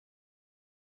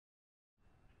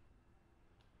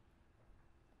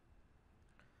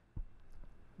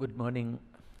Good morning,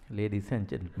 ladies and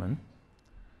gentlemen.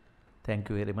 Thank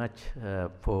you very much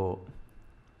for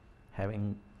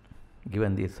having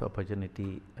given this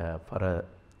opportunity for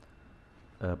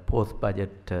a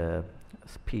post-budget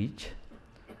speech.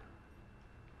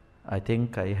 I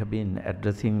think I have been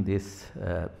addressing this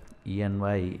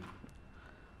ENY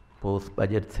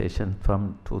post-budget session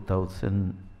from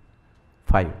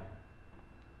 2005,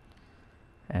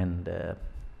 and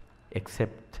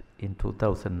except in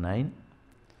 2009,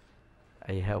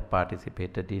 I have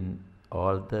participated in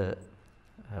all the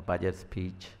budget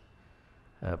speech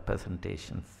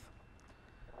presentations.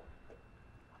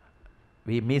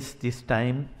 We missed this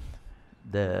time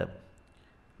the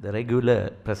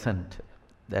regular present,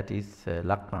 that is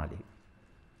Lakmali.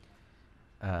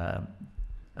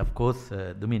 Of course,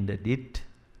 Duminda did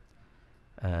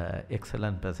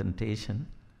excellent presentation,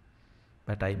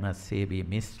 but I must say we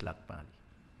missed Lakmali.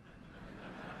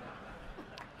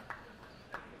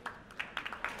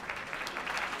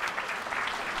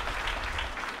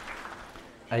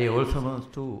 I also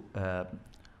want to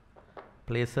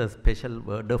place a special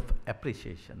word of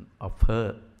appreciation of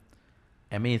her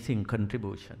amazing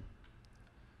contribution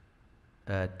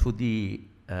to the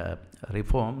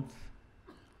reforms,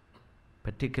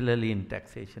 particularly in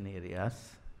taxation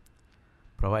areas,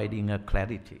 providing a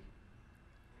clarity,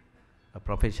 a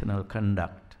professional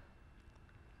conduct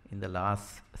in the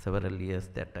last several years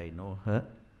that I know her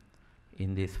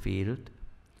in this field,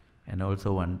 and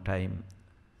also one time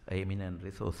eminent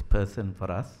resource person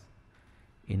for us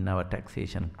in our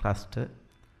taxation cluster,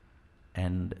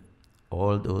 and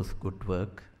all those good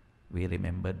work we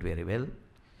remembered very well,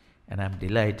 and I'm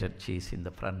delighted she's in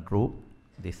the front row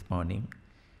this morning,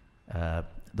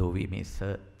 though we miss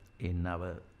her in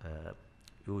our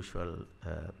usual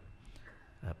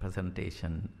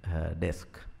presentation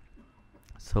desk.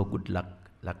 So good luck,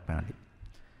 Lakmali.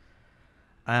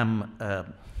 I'm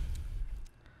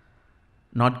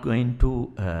not going to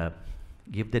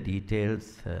give the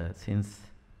details since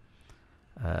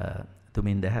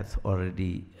Tuminda has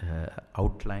already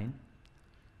outlined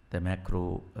the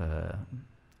macro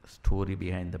story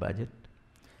behind the budget,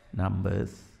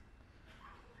 numbers,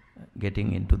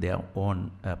 getting into their own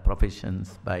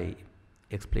professions by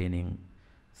explaining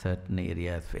certain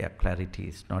areas where clarity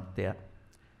is not there,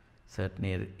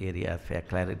 certain areas where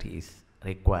clarity is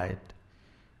required,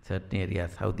 certain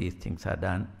areas how these things are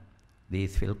done.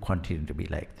 These will continue to be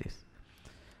like this.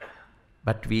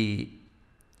 But we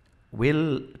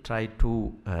will try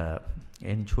to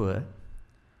ensure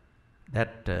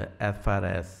that as far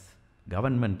as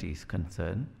government is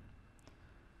concerned,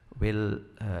 will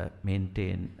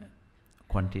maintain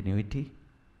continuity,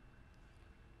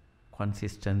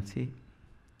 consistency,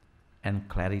 and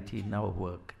clarity in our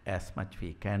work as much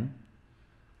we can,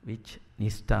 which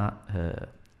Nista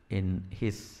in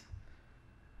his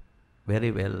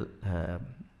very well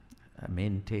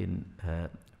maintained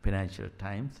Financial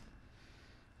Times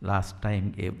last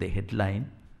time gave the headline,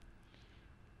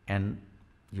 and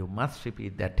you must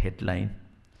repeat that headline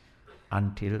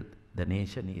until the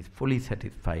nation is fully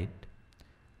satisfied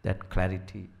that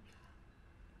clarity,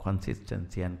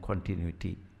 consistency and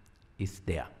continuity is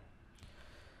there.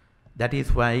 That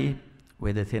is why,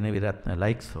 whether Senaviratna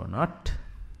likes or not,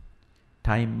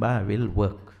 time bar will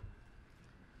work,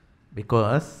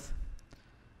 because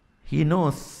he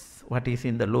knows what is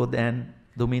in the law than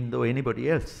Duminda or anybody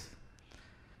else.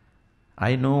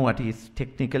 I know what is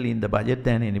technically in the budget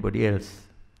than anybody else.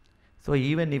 So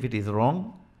even if it is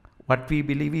wrong, what we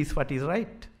believe is what is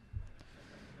right.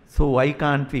 So why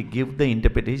can't we give the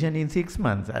interpretation in 6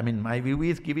 months? I mean, my view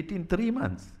is give it in 3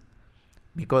 months.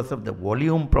 Because of the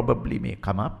volume probably may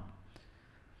come up.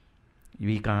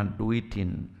 We can't do it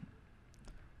in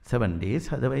 7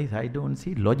 days, otherwise I don't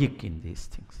see logic in these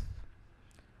things.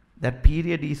 That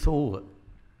period is over.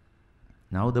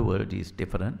 Now the world is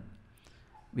different.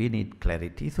 We need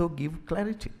clarity, so give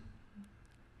clarity.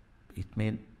 It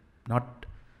may not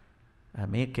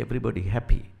make everybody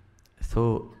happy.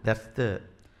 So that's the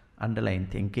underlying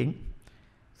thinking.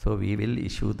 So we will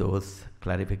issue those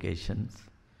clarifications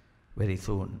very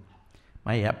soon.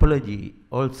 My apology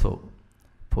also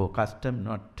for custom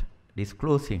not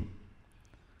disclosing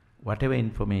whatever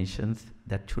informations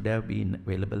that should have been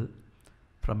available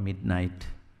from midnight,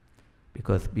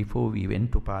 because before we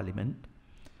went to Parliament,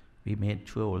 we made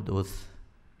sure all those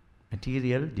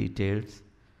material details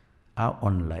are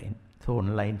online. So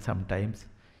online sometimes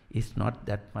is not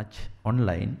that much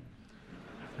online.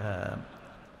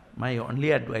 My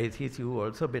only advice is you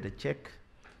also better check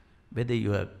whether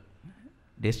your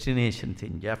destinations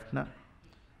in Jaffna,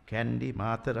 Kandy,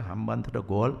 Mathura, Hambantota,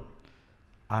 Galle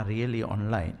are really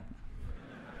online.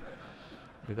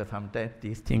 because sometimes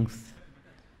these things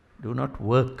do not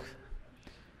work.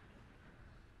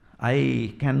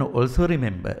 I can also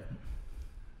remember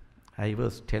I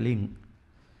was telling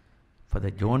for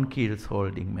the John Keel's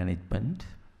holding management,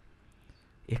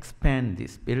 expand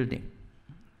this building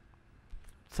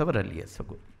several years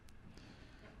ago.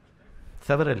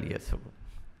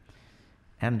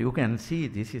 And you can see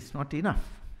this is not enough.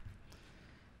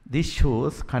 This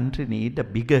shows country need a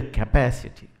bigger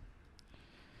capacity.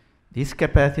 This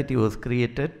capacity was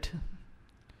created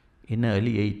in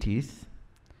early 80s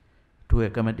to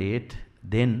accommodate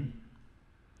then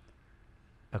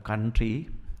a country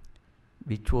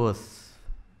which was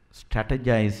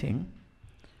strategizing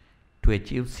to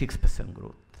achieve 6%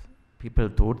 growth. People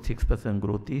thought 6%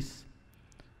 growth is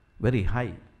very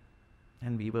high.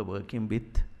 And we were working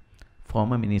with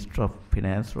former Minister of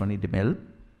Finance, Ronnie DeMel,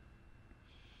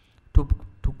 to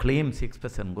claim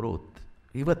 6% growth.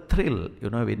 We were thrilled,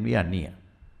 when we are near.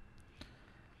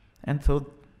 And so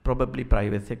probably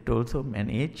private sector also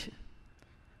manage,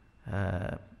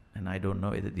 and I don't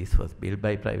know whether this was built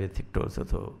by private sector also.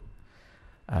 So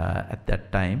at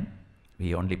that time,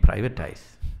 we only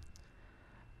privatized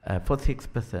for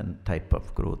 6% type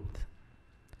of growth.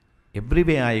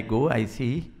 Everywhere I go, I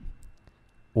see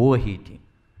overheating.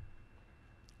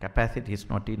 Capacity is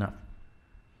not enough.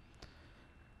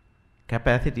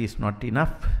 Capacity is not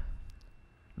enough,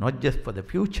 not just for the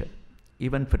future,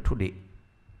 even for today.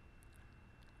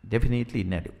 Definitely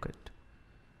inadequate.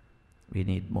 We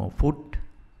need more food,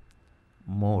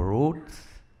 more roads,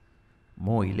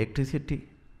 more electricity,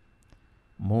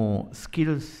 more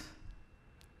skills,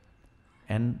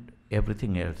 and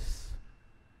everything else.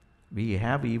 We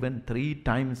have even 3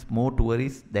 times more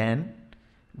tourists than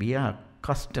we are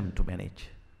accustomed to manage.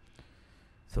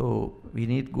 So we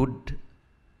need good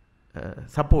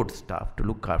support staff to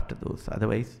look after those.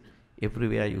 Otherwise,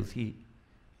 everywhere you see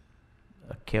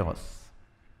chaos.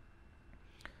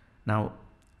 Now,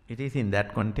 it is in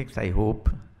that context I hope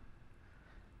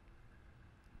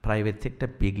private sector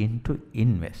begin to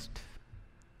invest,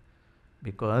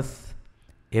 because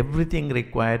everything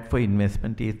required for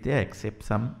investment is there except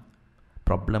some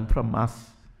problem from us.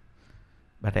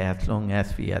 But as long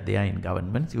as we are there in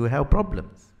governments, you have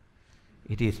problems.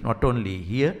 It is not only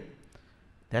here.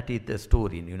 That is the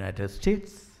story in the United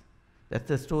States. That's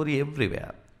the story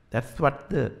everywhere. That's what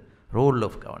the role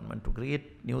of government, to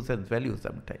create nuisance value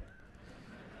sometimes.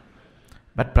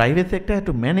 But private sector has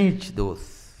to manage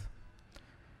those.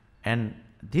 And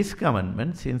this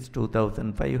government since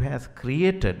 2005 has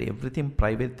created everything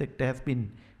private sector has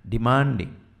been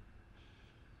demanding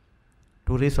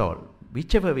to resolve.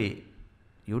 Whichever way,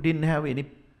 you didn't have any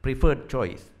preferred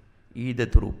choice, either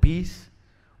through peace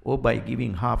or by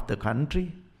giving half the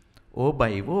country or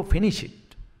by finish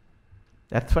it.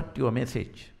 That's what your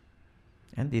message.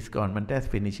 And this government has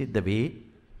finished it the way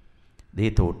they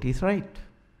thought is right.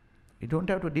 We don't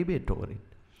have to debate over it.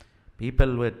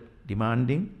 People were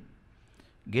demanding,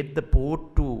 get the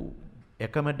port to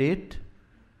accommodate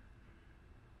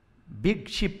big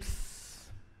ships.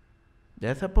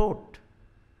 There's a port.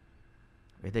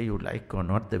 Whether you like or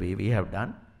not the way we have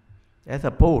done, there's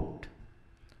a port.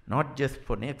 Not just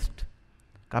for next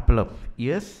couple of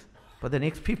years, for the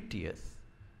next 50 years.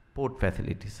 Port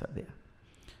facilities are there.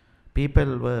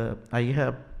 I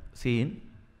have seen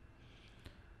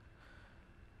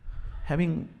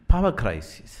having power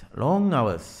crisis, long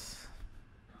hours.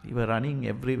 We were running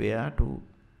everywhere to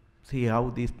see how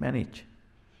this manage.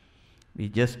 We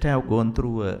just have gone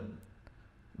through a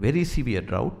very severe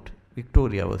drought.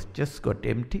 Victoria was just got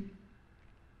empty.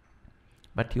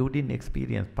 But you didn't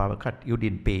experience power cut. You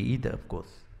didn't pay either, of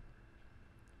course.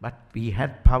 But we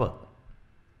had power,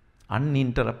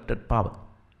 uninterrupted power.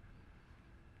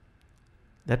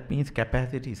 That means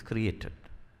capacity is created.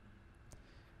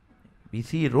 We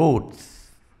see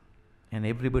roads, and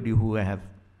everybody who has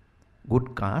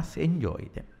good cars enjoy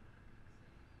them.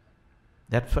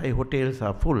 That's why hotels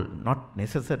are full, not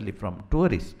necessarily from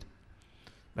tourists.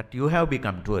 But you have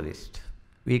become tourist.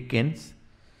 Weekends,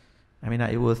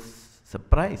 I was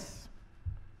surprised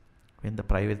when the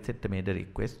private sector made a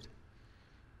request,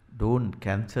 don't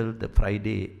cancel the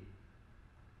Friday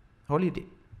holiday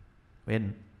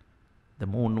when the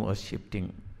moon was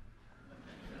shifting.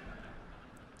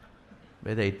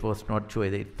 Whether it was not sure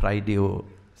whether it's Friday or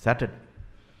Saturday.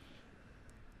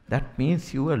 That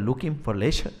means you are looking for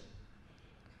leisure.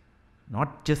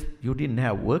 Not just you didn't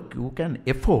have work, you can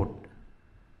afford.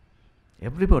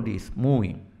 Everybody is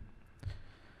moving.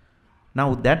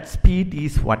 Now that speed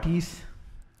is what is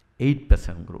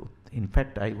 8% growth. In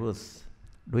fact, I was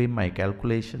doing my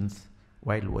calculations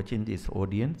while watching this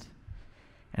audience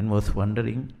and was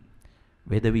wondering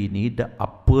whether we need the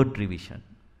upward revision.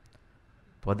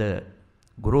 For the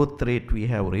growth rate, we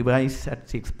have revised at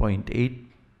 6.8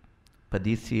 for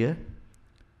this year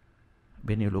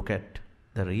when you look at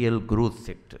the real growth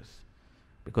sectors,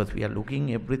 because we are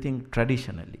looking everything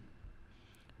traditionally.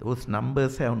 Those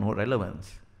numbers have no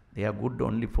relevance. They are good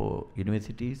only for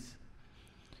universities,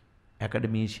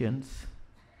 academicians,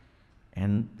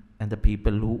 and the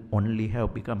people who only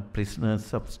have become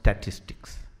prisoners of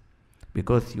statistics,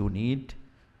 because you need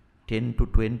 10 to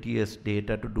 20 years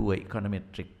data to do an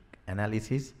econometric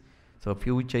analysis. So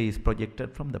future is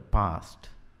projected from the past.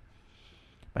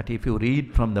 But if you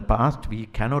read from the past, we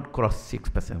cannot cross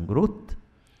 6% growth.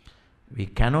 We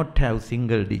cannot have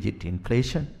single digit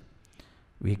inflation.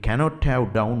 We cannot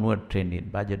have downward trend in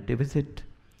budget deficit.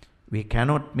 We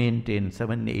cannot maintain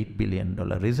 $7-8 billion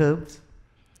reserves.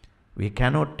 We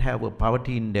cannot have a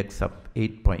poverty index of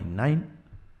 8.9.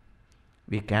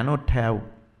 We cannot have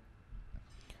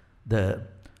the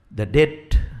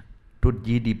debt to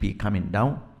GDP coming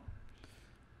down,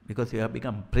 because we have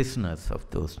become prisoners of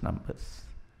those numbers.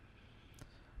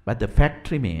 But the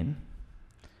fact remains,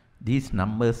 these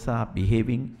numbers are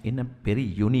behaving in a very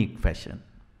unique fashion.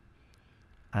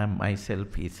 I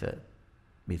myself is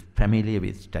familiar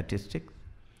with statistics,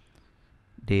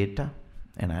 data,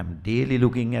 and I am daily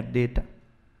looking at data.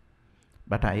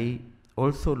 But I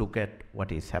also look at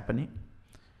what is happening.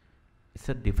 It's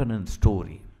a different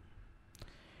story.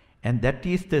 And that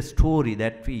is the story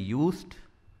that we used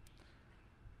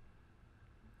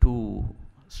to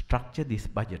structure this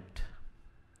budget.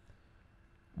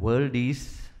 World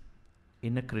is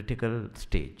in a critical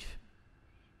stage.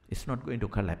 It's not going to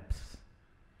collapse,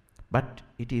 but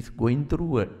it is going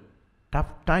through a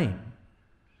tough time.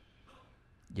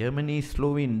 Germany is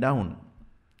slowing down.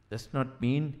 Does not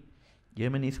mean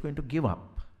Germany is going to give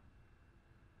up.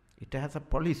 It has a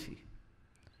policy.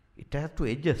 It has to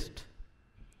adjust.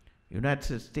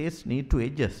 United States need to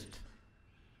adjust.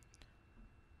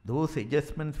 Those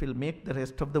adjustments will make the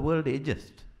rest of the world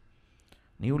adjust.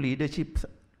 New leaderships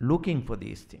looking for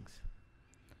these things.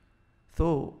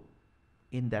 So,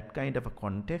 in that kind of a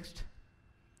context,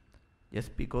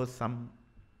 just because some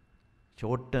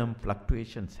short-term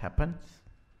fluctuations happens,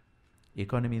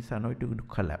 economies are not going to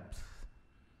collapse.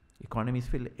 Economies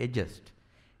will adjust.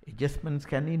 Adjustments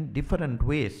can in different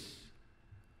ways.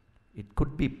 It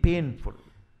could be painful.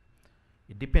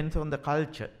 It depends on the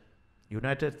culture.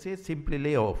 United States simply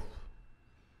lay off.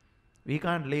 We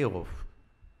can't lay off.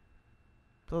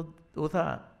 So those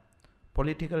are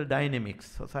political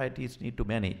dynamics societies need to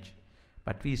manage,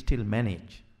 but we still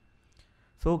manage.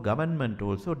 So government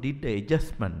also did the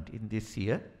adjustment in this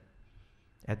year,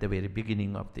 at the very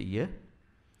beginning of the year,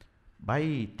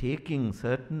 by taking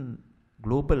certain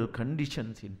global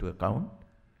conditions into account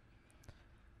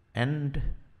and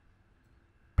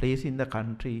placing the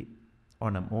country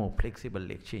on a more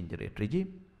flexible exchange rate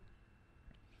regime,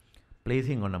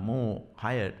 placing on a more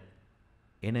higher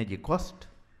energy cost,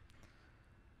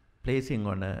 placing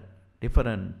on a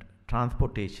different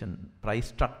transportation price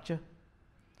structure,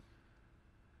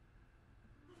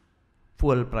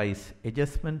 fuel price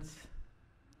adjustments,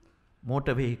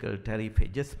 motor vehicle tariff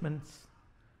adjustments,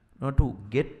 not to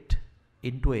get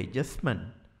into adjustment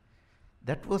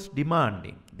that was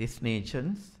demanding these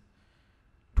nations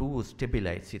to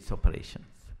stabilize its operations.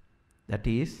 That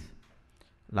is,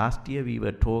 last year we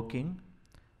were talking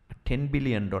 $10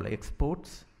 billion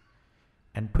exports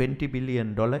and $20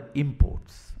 billion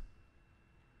imports.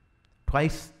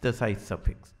 Twice the size of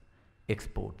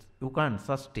exports. You can't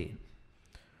sustain.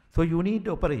 So you need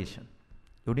operation.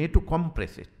 You need to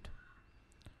compress it.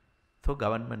 So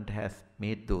government has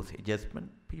made those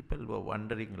adjustments. People were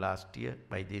wondering last year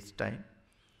by this time,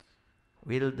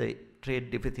 will the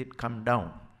trade deficit come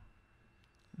down?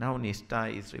 Now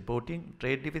NISTA is reporting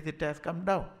trade deficit has come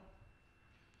down.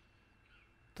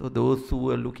 So those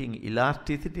who are looking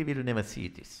elasticity will never see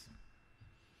this.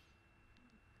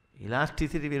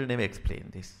 Elasticity will never explain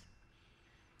this.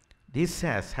 This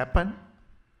has happened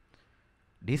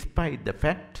despite the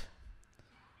fact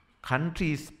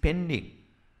country is spending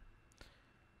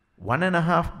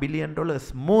 $1.5 billion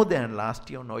more than last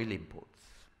year on oil imports.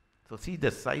 So see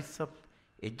the size of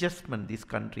adjustment this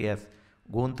country has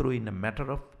gone through in a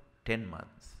matter of 10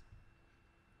 months.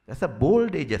 That's a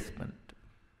bold adjustment.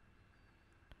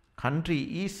 Country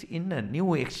is in a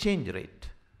new exchange rate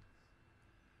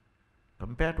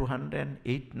compared to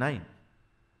 108.9.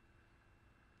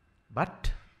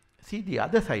 But see the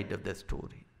other side of the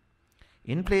story.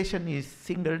 Inflation is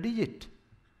single digit.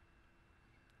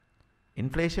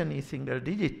 Inflation is single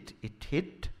digit. It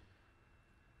hit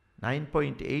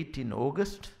 9.8 in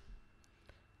August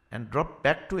and dropped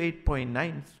back to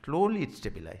 8.9, slowly it's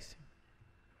stabilizing.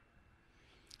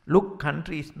 Look,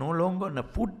 country is no longer on a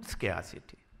food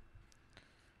scarcity.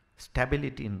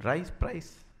 Stability in rice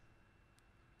price,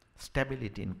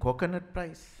 stability in coconut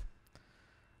price,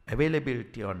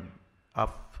 availability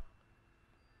of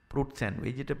fruits and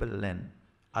vegetables and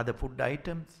other food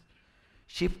items,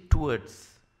 shift towards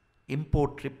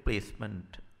import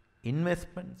replacement,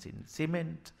 investments in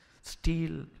cement,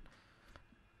 steel,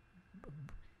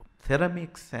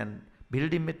 ceramics and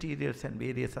building materials and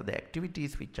various other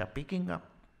activities which are picking up.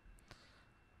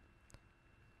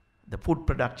 The food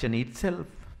production itself,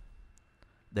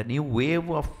 the new wave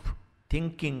of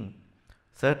thinking,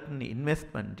 certain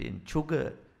investment in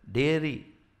sugar, dairy,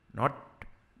 not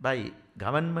by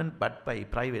government but by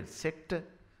private sector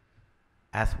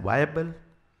as viable,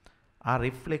 are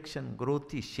reflection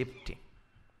growth is shifting.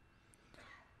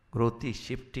 Growth is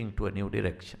shifting to a new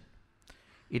direction.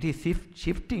 It is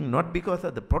shifting not because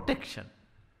of the protection,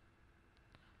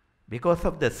 because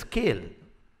of the scale.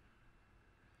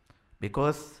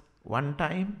 Because one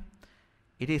time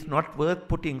it is not worth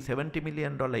putting $70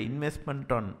 million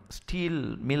investment on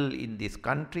steel mill in this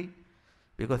country,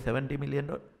 because there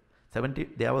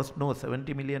was no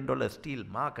 $70 million steel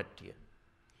market here.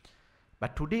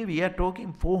 But today we are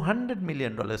talking $400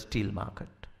 million steel market.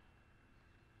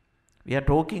 We are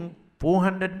talking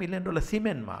 $400 million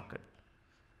cement market.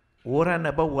 Over and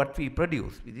above what we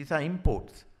produce. These are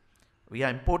imports. We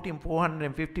are importing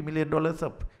 $450 million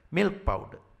of milk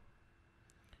powder.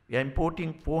 We are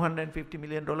importing $450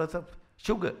 million of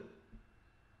sugar.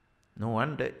 No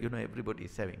wonder, everybody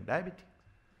is having diabetes.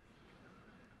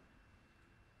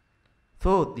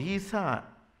 So these are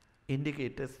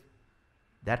indicators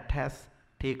that has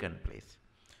taken place.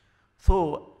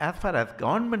 So as far as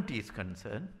government is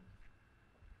concerned,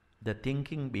 the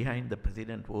thinking behind the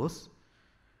president was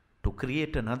to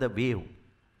create another wave.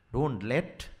 Don't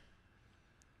let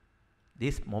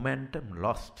this momentum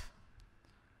lost.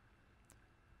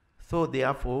 So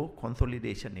therefore,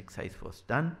 consolidation exercise was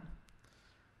done.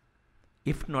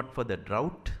 If not for the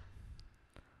drought,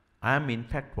 I am in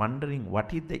fact wondering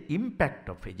what is the impact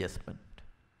of adjustment.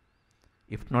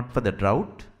 If not for the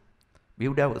drought, we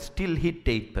would have still hit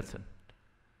 8%.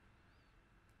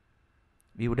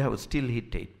 We would have still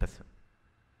hit 8%.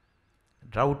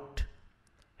 Drought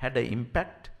had an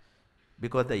impact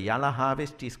because the yalla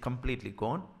harvest is completely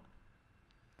gone.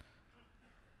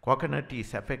 Coconut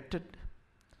is affected.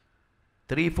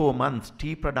 3-4 months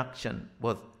tea production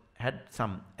had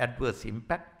some adverse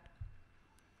impact.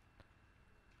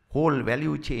 Whole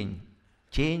value chain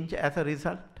changed as a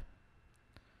result.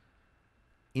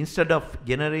 Instead of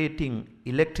generating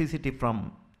electricity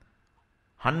from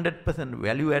 100%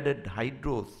 value-added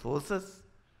hydro sources,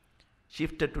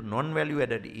 shifted to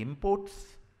non-value-added imports.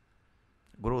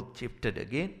 Growth shifted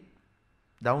again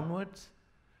downwards,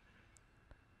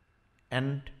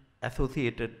 and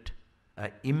associated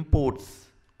imports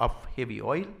of heavy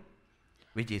oil,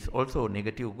 which is also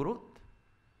negative growth.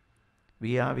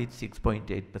 We are with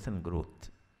 6.8% growth.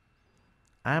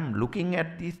 I am looking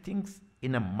at these things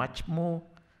in a much more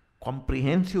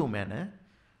comprehensive manner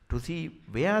to see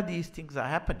where these things are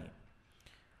happening.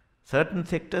 Certain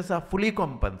sectors are fully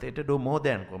compensated or more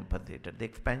than compensated. The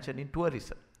expansion in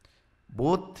tourism,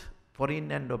 both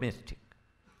foreign and domestic.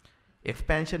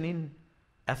 Expansion in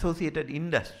associated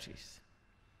industries.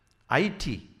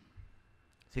 IT,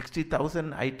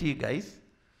 60,000 IT guys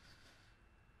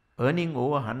earning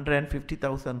over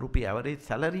 150,000 rupee average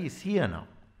salary is here now.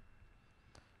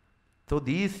 So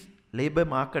these labor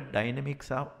market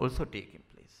dynamics are also taking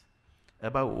place.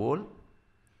 Above all,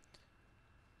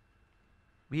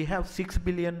 we have $6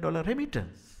 billion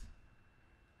remittance.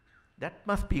 That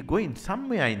must be going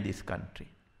somewhere in this country.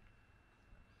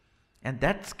 And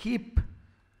that's keep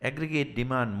aggregate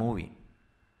demand moving.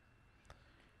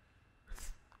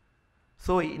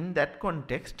 So in that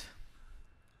context,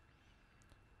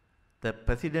 the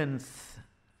president's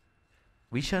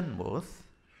vision was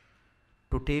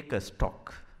to take a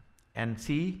stock and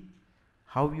see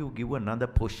how you give another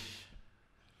push.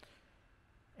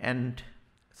 And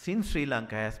since Sri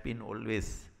Lanka has been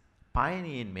always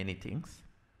pioneer in many things,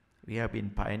 we have been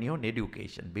pioneer on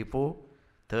education. Before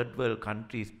third world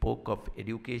countries spoke of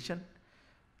education,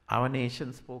 our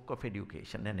nation spoke of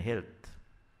education and health.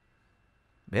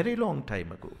 Very long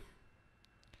time ago.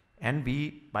 And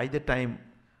we, by the time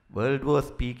world was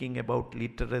speaking about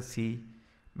literacy,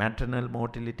 maternal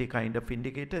mortality kind of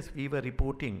indicators, we were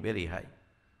reporting very high.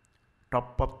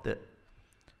 Top of the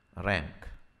rank.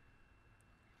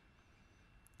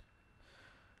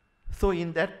 So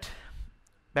in that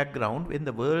background, when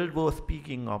the world was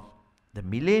speaking of the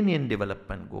Millennium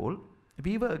Development Goal,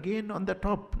 we were again on the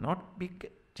top, not big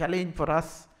challenge for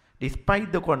us.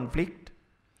 Despite the conflict,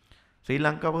 Sri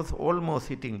Lanka was almost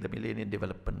hitting the Millennium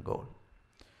Development Goal.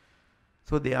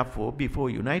 So therefore, before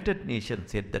United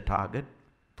Nations set the target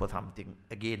for something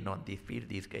again on this field,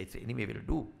 these guys anyway will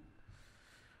do.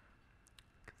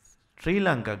 Sri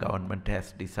Lanka government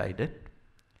has decided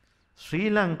Sri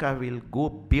Lanka will go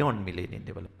beyond Millennium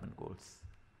Development Goals.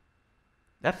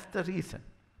 That's the reason.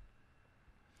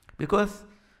 Because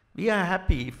we are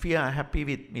happy, if we are happy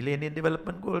with Millennium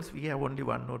Development Goals, we have only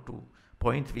 1 or 2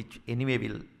 points which anyway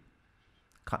will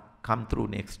come through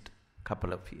next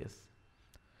couple of years.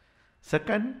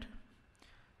 Second,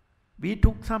 we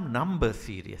took some numbers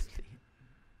seriously.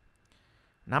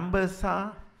 Numbers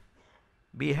are,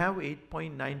 we have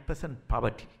 8.9%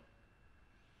 poverty,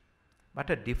 but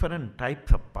a different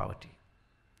types of poverty.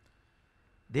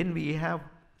 Then we have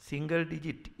single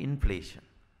digit inflation.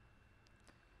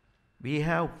 We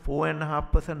have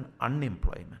 4.5%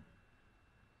 unemployment.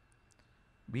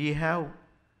 We have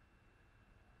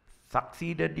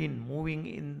succeeded in moving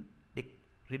in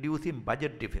reducing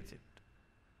budget deficit.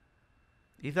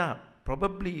 These are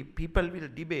probably, people will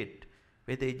debate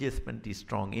whether adjustment is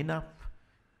strong enough,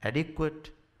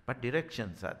 adequate, but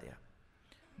directions are there.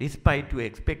 Despite your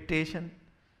expectation,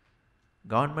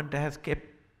 government has kept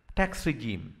tax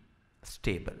regime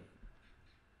stable.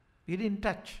 We didn't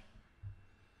touch.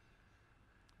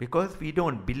 Because we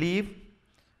don't believe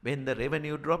when the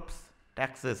revenue drops,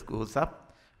 taxes goes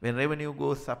up. When revenue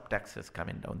goes up, taxes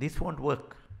coming down. This won't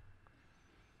work.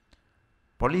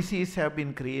 Policies have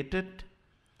been created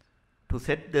to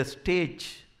set the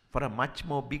stage for a much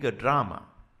more bigger drama.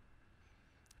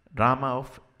 Drama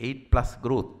of 8+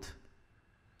 growth.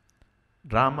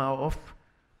 Drama of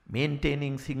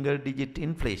maintaining single digit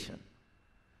inflation.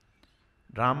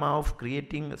 Drama of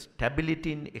creating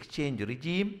stability in exchange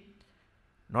regime,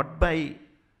 not by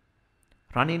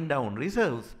running down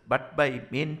reserves, but by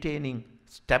maintaining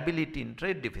stability in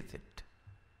trade deficit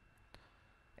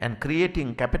and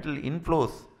creating capital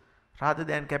inflows rather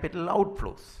than capital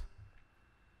outflows.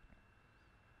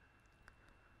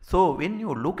 So when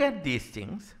you look at these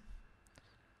things,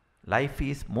 life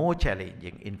is more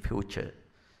challenging in future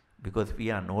because we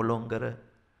are no longer a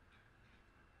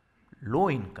low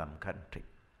income country.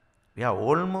 We are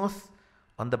almost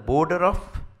on the border of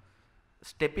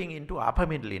stepping into upper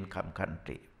middle income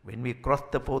country. When we cross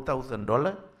the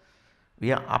 $4,000,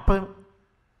 we are upper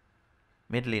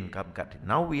middle income country.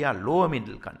 Now we are lower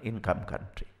middle income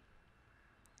country.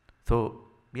 So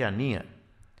we are near.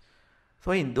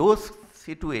 So in those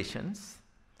situations,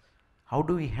 how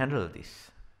do we handle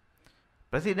this?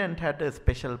 President had a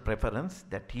special preference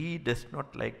that he does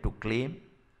not like to claim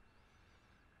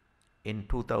in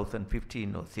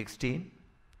 2015 or 16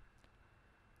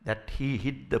 that he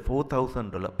hit the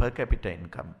 $4,000 per capita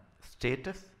income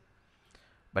status,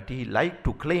 but he liked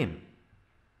to claim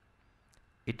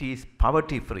it is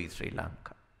poverty-free Sri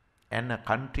Lanka and a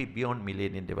country beyond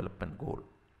Millennium Development Goal.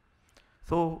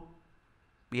 So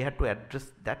we had to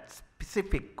address that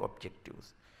specific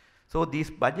objectives. So this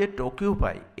budget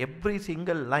occupy every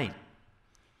single line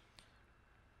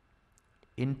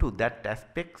into that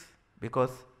aspects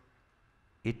because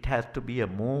it has to be a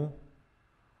more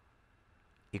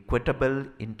equitable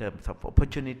in terms of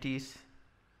opportunities,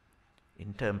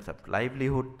 in terms of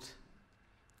livelihoods,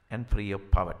 and free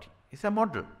of poverty. It's a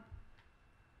model.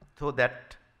 So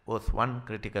that was one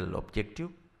critical objective.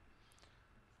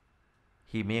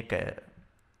 He make a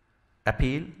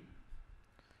appeal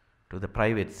to the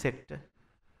private sector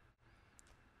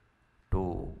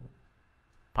to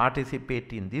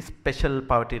participate in this special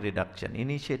poverty reduction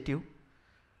initiative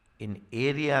in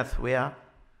areas where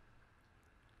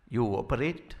you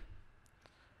operate.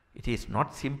 It is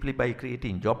not simply by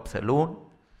creating jobs alone.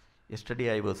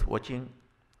 Yesterday I was watching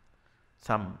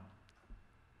some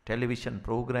television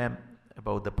program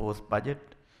about the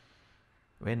post-budget.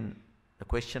 When the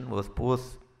question was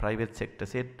posed, private sector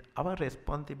said, our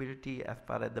responsibility as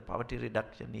far as the poverty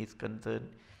reduction is concerned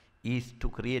is to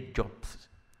create jobs.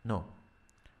 No.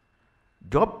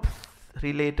 Jobs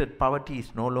related poverty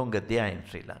is no longer there in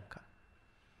Sri Lanka.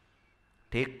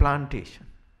 Take plantation.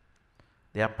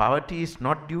 Their poverty is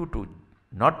not due to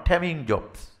not having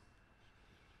jobs.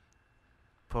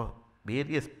 For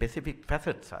various specific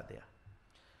facets are there.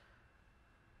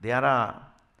 There are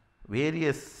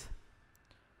various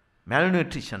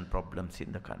malnutrition problems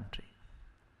in the country.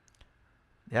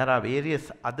 There are various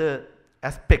other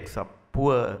aspects of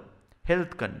poor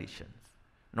health conditions,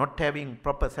 not having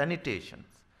proper sanitations.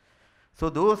 So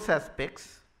those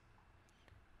aspects,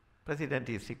 President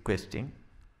is requesting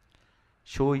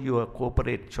show your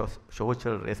corporate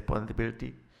social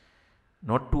responsibility,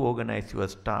 not to organize your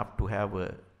staff to have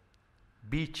a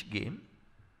beach game,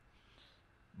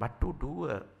 but to do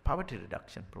a poverty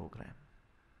reduction program.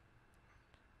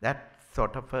 That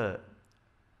sort of a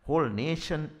whole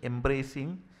nation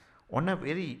embracing on a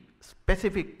very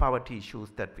specific poverty issues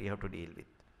that we have to deal with.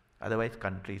 Otherwise,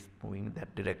 countries moving in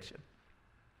that direction.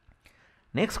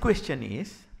 Next question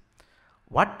is,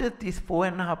 what does this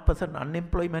 4.5%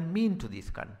 unemployment mean to this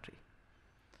country?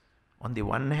 On the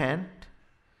one hand,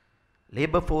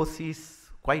 labor force is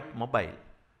quite mobile.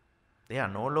 They are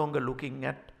no longer looking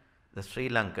at the Sri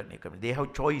Lankan economy. They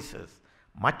have choices,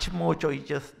 much more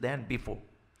choices than before.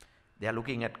 They are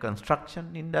looking at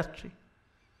construction industry.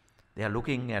 They are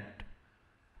looking at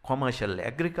commercial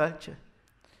agriculture,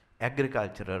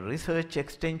 agricultural research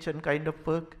extension kind of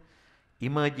work,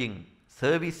 emerging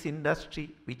service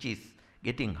industry, which is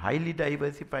getting highly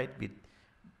diversified with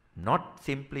not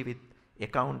simply with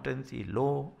accountancy,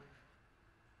 law,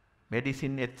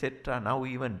 medicine, etc. Now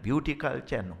even beauty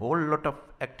culture and whole lot of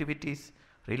activities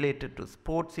related to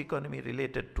sports economy,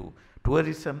 related to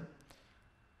tourism,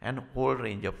 and whole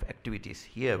range of activities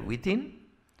here within,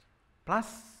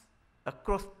 plus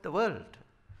across the world.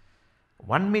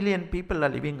 1 million people are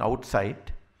living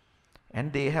outside,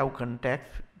 and they have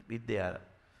contacts with their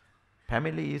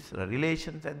families,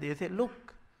 relations, and they say,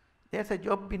 look, there's a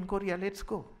job in Korea, let's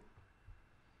go.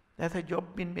 There's a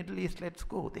job in Middle East, let's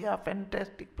go. They are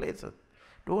fantastic places.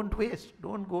 Don't waste,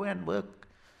 don't go and work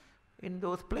in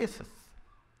those places.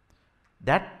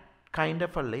 That kind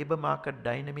of a labor market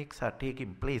dynamics are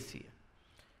taking place here.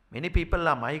 Many people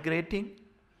are migrating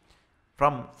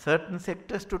from certain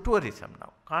sectors to tourism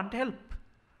now. Can't help.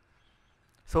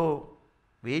 So,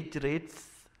 wage rates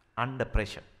under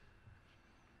pressure.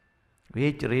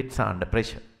 Wage rates are under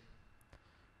pressure.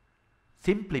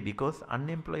 Simply because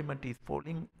unemployment is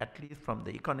falling, at least from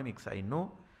the economics I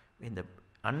know, when the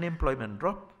unemployment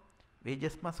drops,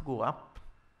 wages must go up.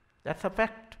 That's a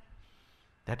fact.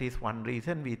 That is one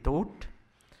reason we thought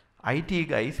IT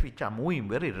guys, which are moving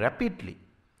very rapidly,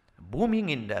 booming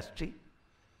industry,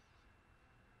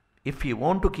 if you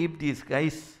want to keep these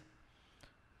guys,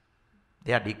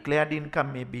 their declared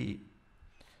income may be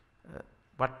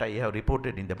what I have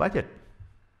reported in the budget.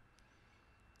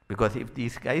 Because if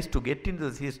these guys to get into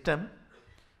the system,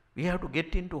 we have to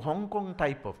get into Hong Kong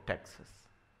type of taxes.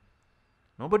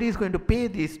 Nobody is going to pay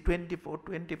this 24,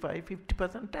 25,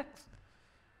 50% tax.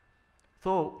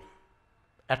 So,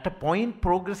 at a point,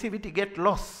 progressivity get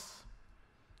lost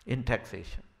in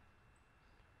taxation.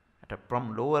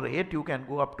 From lower rate, you can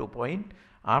go up to a point.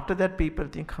 After that, people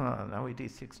think, now it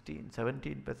is 16,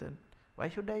 17%. Why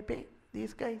should I pay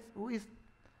these guys? Who is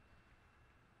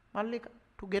Mallika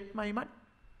to get my money?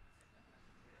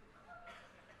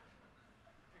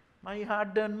 My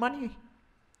hard-earned money.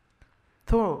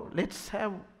 So, let's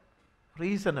have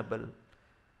reasonable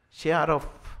share of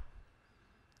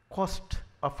cost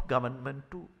of government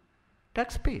to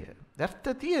taxpayer. That's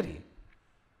the theory.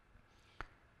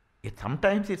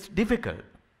 Sometimes it's difficult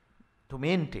to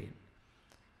maintain.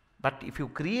 But if you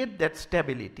create that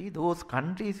stability, those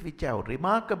countries which have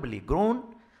remarkably grown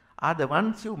are the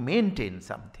ones you maintain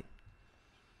something.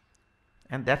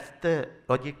 And that's the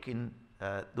logic in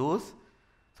those.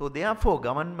 So therefore,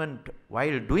 government,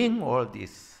 while doing all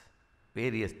these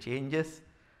various changes,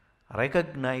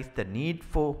 recognize the need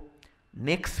for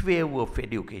next wave of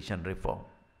education reform.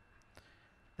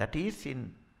 That is,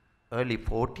 in early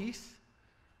 40s,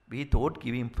 we thought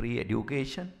giving free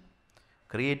education,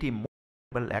 creating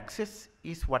more access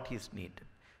is what is needed.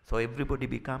 So everybody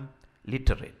become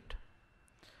literate.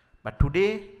 But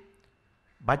today,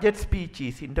 budget speech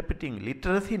is interpreting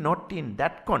literacy not in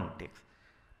that context,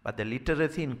 but the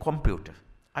literacy in computer,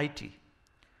 IT,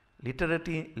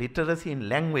 literacy in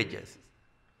languages.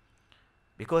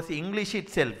 Because English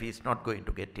itself is not going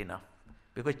to get enough,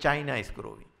 because China is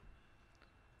growing.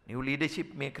 New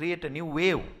leadership may create a new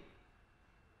wave,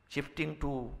 shifting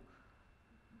to,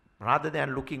 rather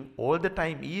than looking all the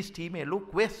time east, he may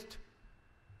look west.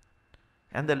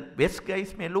 And the west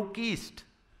guys may look east.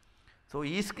 So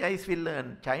east guys will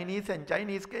learn Chinese and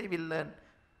Chinese guys will learn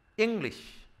English.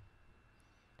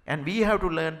 And we have to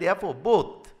learn therefore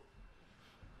both.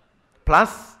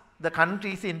 Plus the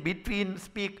countries in between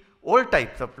speak all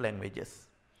types of languages.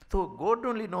 So God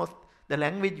only knows the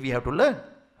language we have to learn.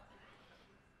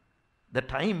 The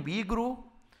time we grew,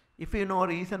 if you know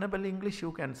reasonable English,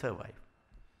 you can survive.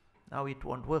 Now it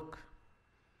won't work.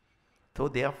 So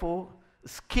therefore,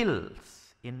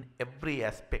 skills in every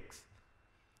aspect,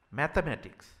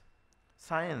 mathematics,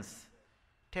 science,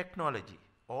 technology,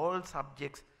 all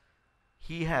subjects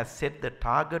he has set the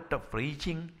target of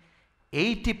reaching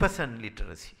 80%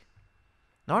 literacy.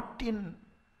 Not in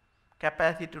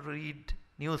capacity to read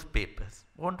newspapers.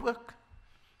 Won't work.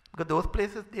 Because those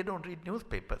places, they don't read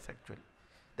newspapers actually.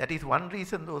 That is one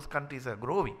reason those countries are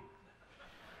growing.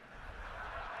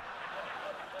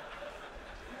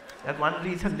 That's one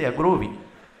reason they are growing.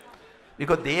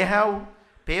 Because they have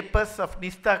papers of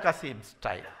Nista Kasim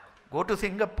style. Go to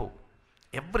Singapore.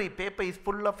 Every paper is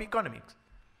full of economics.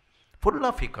 Full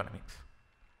of economics.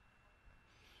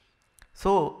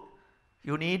 So,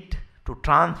 you need to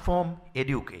transform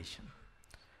education.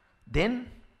 Then,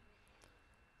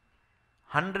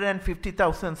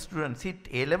 150,000 students hit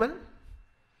A level.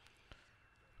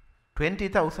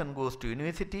 20,000 goes to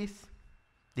universities.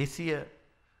 This year,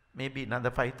 maybe another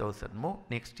 5,000 more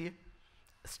next year.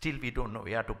 Still we don't know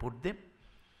where to put them.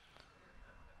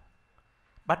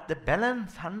 But the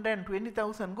balance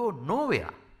 120,000 go nowhere.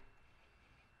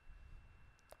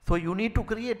 So you need to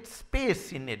create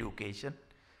space in education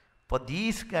for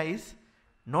these guys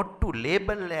not to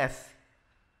label as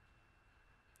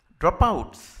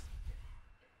dropouts.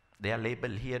 They are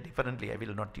labeled here differently. I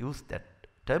will not use that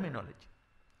terminology.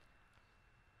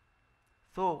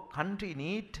 So country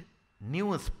need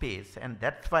new space, and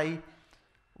that's why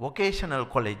vocational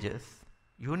colleges,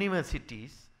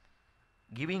 universities,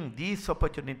 giving these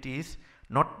opportunities,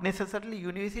 not necessarily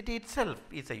university itself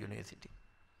is a university.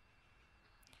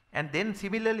 And then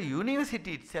similarly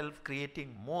university itself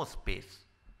creating more space,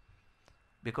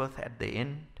 because at the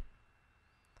end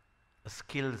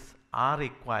skills are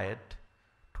required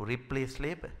to replace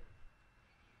labor.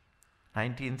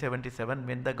 1977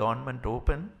 when the government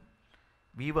opened,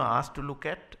 we were asked to look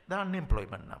at the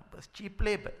unemployment numbers, cheap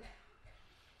labor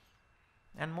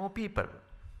and more people.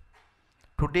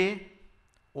 Today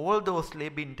all those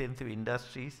labor intensive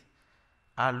industries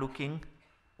are looking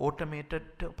automated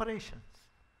operations.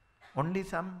 Only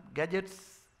some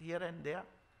gadgets here and there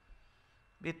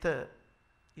with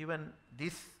even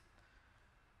this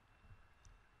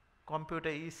computer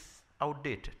is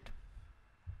outdated,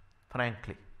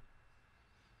 frankly,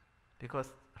 because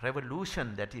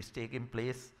revolution that is taking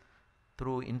place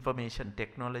through information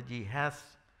technology has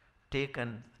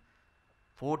taken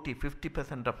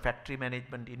 40-50% of factory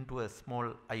management into a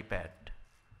small iPad.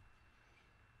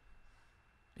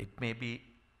 It may be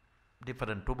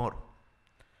different tomorrow.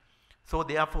 So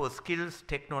therefore skills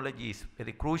technology is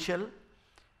very crucial,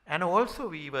 and also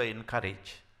we were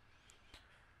encouraged.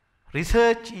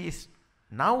 Research is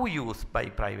now used by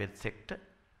private sector.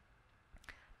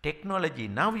 Technology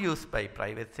now used by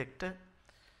private sector,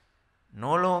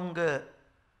 no longer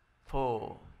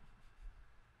for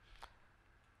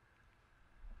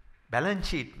balance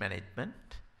sheet management,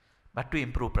 but to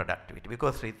improve productivity,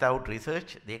 because without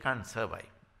research they can't survive.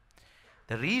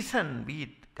 The reason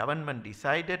government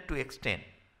decided to extend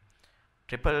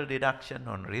triple deduction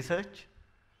on research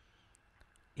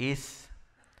is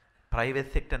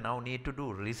private sector now need to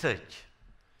do research,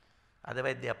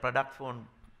 otherwise their products won't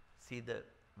see the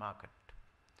market.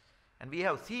 And we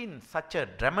have seen such a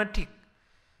dramatic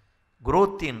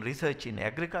growth in research in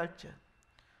agriculture,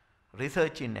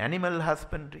 research in animal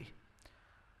husbandry,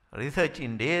 research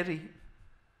in dairy,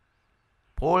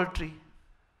 poultry,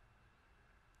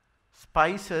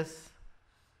 spices.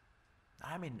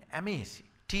 I mean, amazing.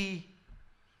 Tea,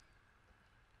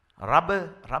 rubber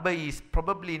is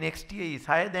probably next year is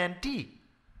higher than tea.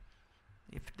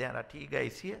 If there are tea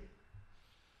guys here,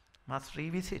 must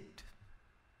revisit.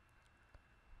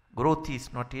 Growth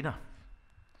is not enough.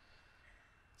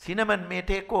 Cinnamon may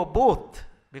take over both,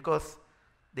 because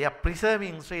they are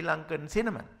preserving Sri Lankan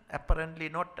cinnamon, apparently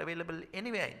not available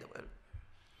anywhere in the world.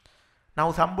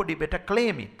 Now somebody better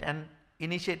claim it, and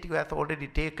initiative has already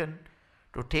taken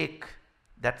to take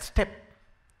that step.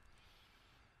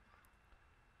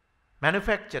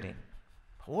 Manufacturing,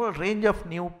 whole range of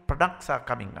new products are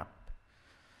coming up.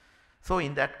 So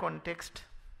in that context,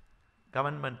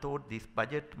 government thought this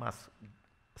budget must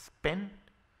spend,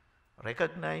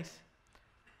 recognize,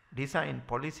 design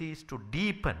policies to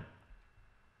deepen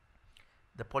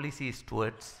the policies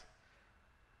towards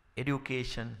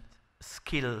education,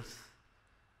 skills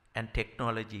and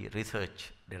technology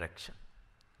research direction.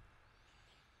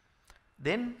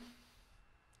 Then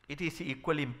it is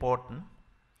equally important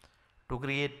to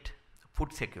create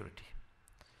food security.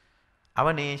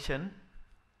 Our nation,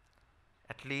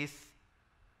 at least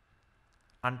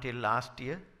until last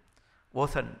year,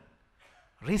 was a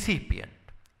recipient,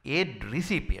 aid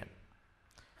recipient.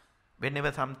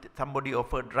 Whenever somebody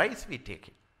offered rice, we take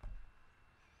it.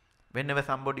 Whenever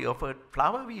somebody offered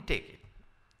flour, we take it.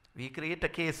 We create a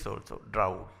case also,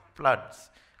 drought, floods,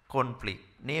 conflict,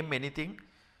 name anything.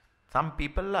 Some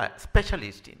people are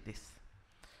specialists in this.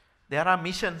 There are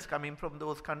missions coming from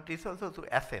those countries also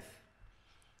to assess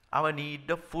our need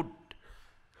of food.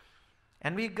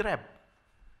 And we grab.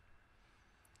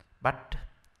 But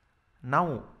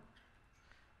now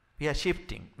we are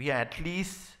shifting. We are at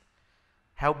least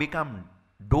have become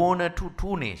donor to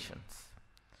 2 nations.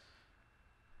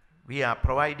 We are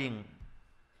providing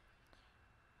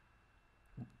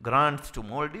grants to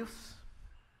Maldives.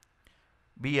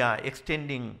 We are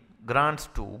extending grants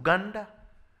to Uganda.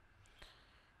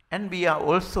 And we are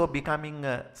also becoming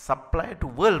a supplier to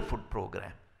World Food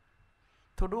Program.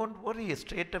 So don't worry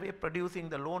straight away producing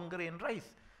the lone grain rice.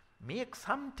 Make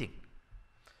something.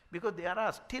 Because there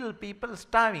are still people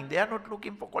starving. They are not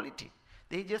looking for quality.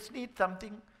 They just need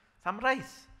something, some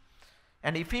rice.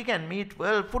 And if we can meet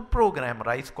World Food Program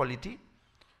rice quality,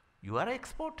 you are an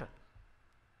exporter.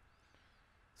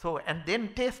 So, and then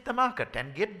taste the market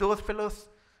and get those fellows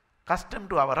accustomed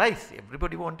to our rice.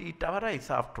 Everybody wants to eat our rice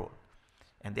after all.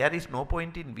 And there is no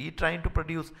point in we trying to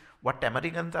produce what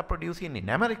Americans are producing in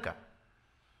America.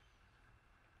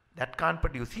 That can't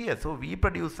produce here. So we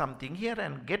produce something here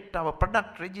and get our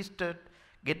product registered,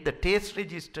 get the taste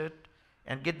registered,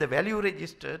 and get the value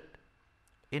registered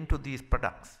into these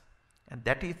products. And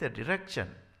that is the direction.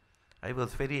 I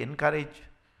was very encouraged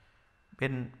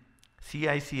when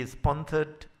CIC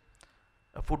sponsored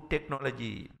a food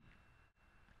technology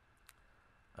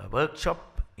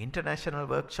workshop, international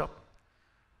workshop,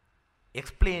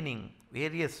 explaining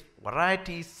various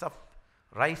varieties of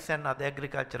rice and other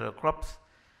agricultural crops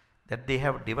that they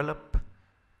have developed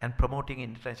and promoting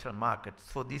in international markets.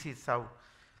 So this is how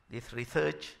this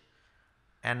research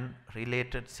and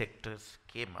related sectors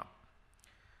came up.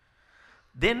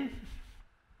 Then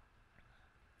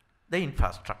the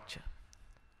infrastructure.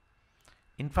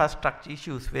 Infrastructure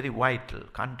issue is very vital.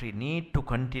 Country need to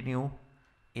continue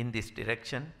in this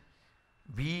direction.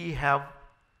 We have,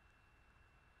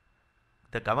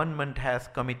 the government has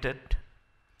committed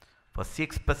for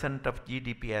 6% of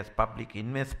GDP as public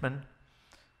investment.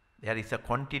 There is a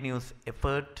continuous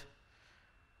effort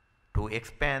to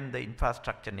expand the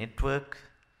infrastructure network.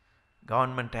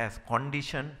 Government has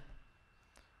conditioned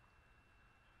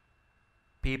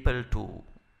people to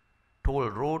toll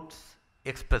roads,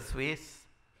 expressways.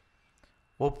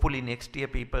 Hopefully next year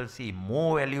people see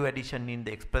more value addition in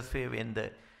the expressway when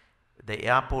the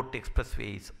airport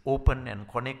expressway is open and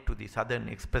connect to the southern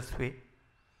expressway.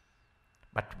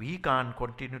 But we can't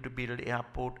continue to build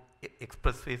airport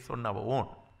expressways on our own.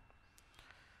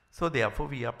 So therefore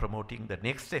we are promoting the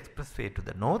next expressway to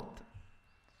the north,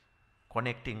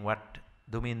 connecting what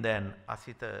Duminda and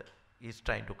Asita is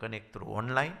trying to connect through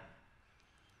online,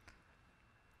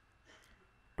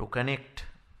 to connect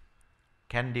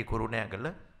Kandy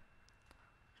Kurunegala.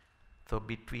 So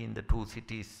between the two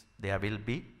cities there will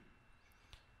be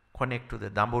connect to the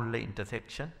Dambulla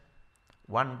intersection.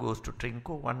 One goes to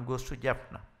Trinco, one goes to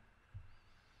Jaffna.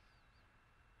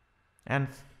 And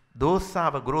those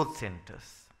are our growth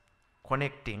centers,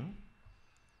 connecting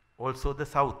also the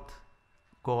south,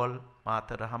 Galle,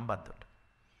 Matara, Hambantota.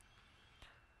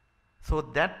 So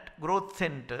that growth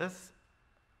centers,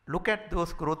 look at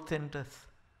those growth centers.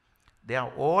 They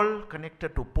are all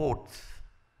connected to ports,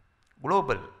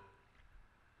 global.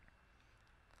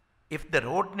 If the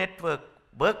road network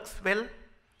works well,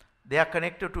 they are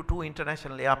connected to 2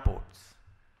 international airports.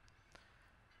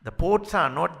 The ports are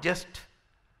not just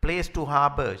places to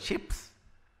harbor ships,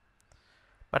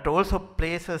 but also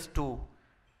places to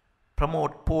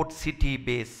promote port city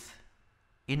based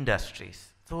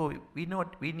industries. So we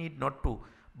need not to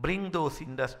bring those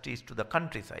industries to the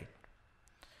countryside.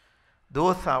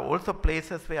 Those are also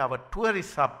places where our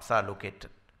tourist hubs are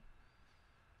located.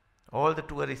 All the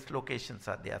tourist locations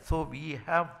are there. So we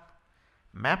have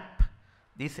mapped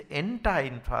this entire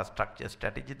infrastructure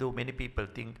strategy, though many people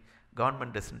think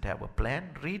government doesn't have a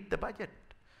plan. Read the budget.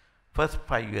 First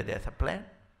 5 years there's a plan.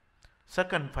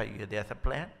 Second 5 years there's a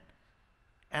plan.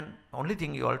 And only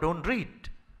thing you all don't read.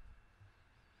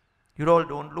 You all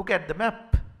don't look at the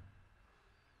map.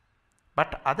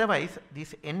 But otherwise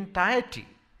this entirety,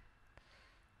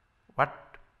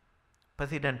 what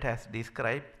President has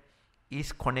described,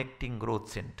 is connecting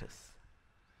growth centers.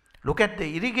 Look at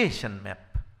the irrigation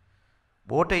map.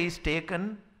 Water is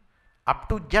taken up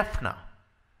to Jaffna.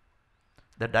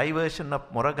 The diversion of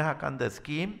Moragahakanda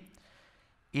scheme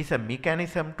is a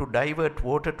mechanism to divert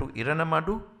water to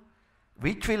Iranamadu,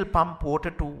 which will pump water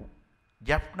to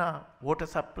Jaffna water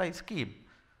supply scheme.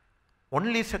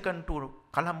 Only second to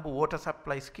Colombo water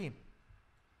supply scheme.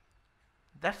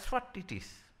 That's what it is.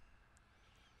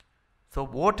 So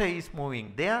water is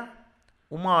moving there.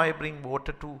 Umaoy bring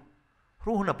water to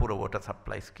Ruhunapura water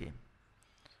supply scheme.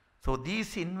 So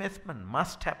these investments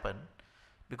must happen,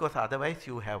 because otherwise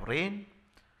you have rain,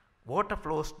 water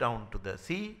flows down to the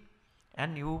sea,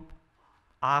 and you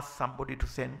ask somebody to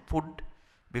send food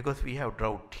because we have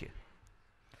drought here.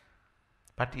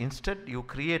 But instead you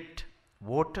create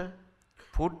water,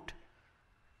 food,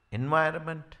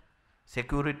 environment,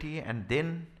 security, and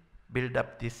then build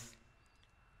up this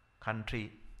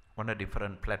country on a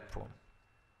different platform.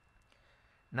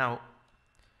 Now,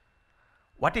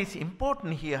 what is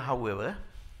important here, however,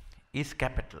 is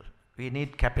capital. We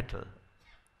need capital.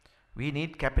 We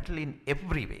need capital in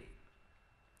every way.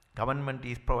 Government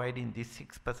is providing this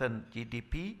 6%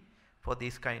 GDP for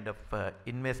this kind of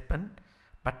investment,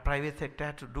 but private sector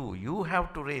has to do. You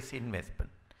have to raise investment,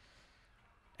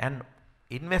 and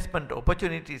investment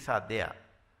opportunities are there,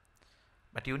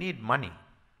 but you need money.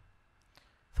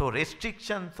 So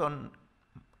restrictions on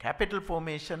capital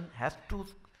formation has to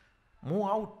move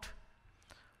out.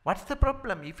 What's the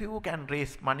problem? If you can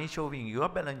raise money showing your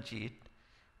balance sheet,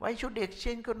 why should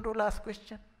exchange control ask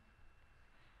question?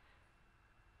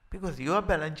 Because your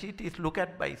balance sheet is looked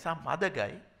at by some other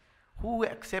guy who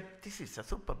accepts this is a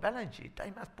super balance sheet,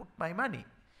 I must put my money.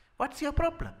 What's your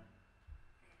problem?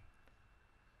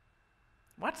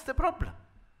 What's the problem?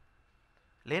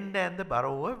 Lender and the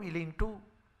borrower willing to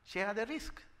share the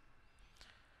risk.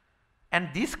 And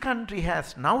this country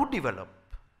has now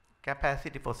developed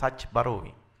capacity for such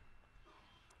borrowing.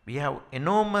 We have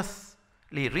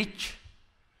enormously rich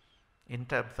in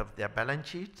terms of their balance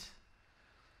sheets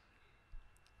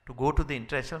to go to the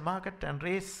international market and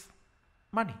raise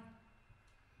money.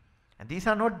 And these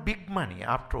are not big money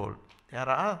after all. There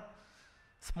are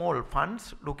small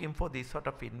funds looking for this sort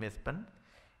of investment,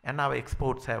 and our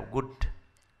exports have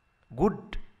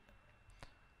good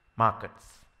markets,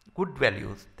 good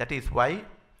values. That is why,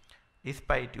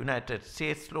 despite United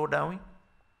States slowdown,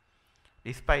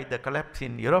 despite the collapse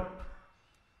in Europe,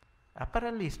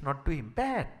 apparel is not doing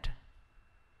bad.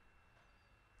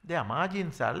 Their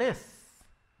margins are less,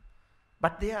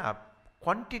 but their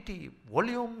quantity,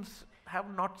 volumes have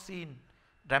not seen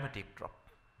dramatic drop.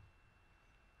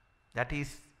 That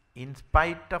is in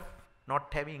spite of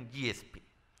not having GSP.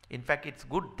 In fact, it's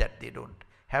good that they don't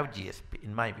have GSP,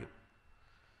 in my view,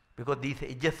 because these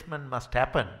adjustments must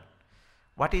happen.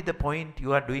 What is the point?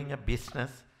 You are doing a business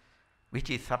which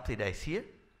is subsidized here,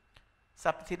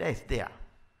 subsidized there.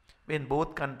 When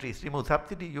both countries remove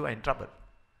subsidy, you are in trouble.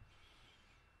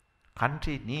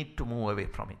 Country need to move away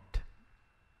from it.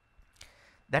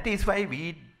 That is why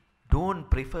we don't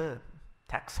prefer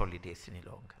tax holidays any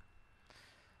longer.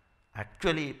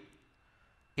 Actually,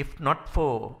 if not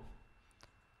for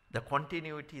the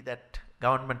continuity that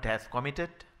government has committed,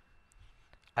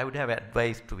 I would have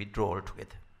advised to withdraw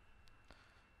altogether.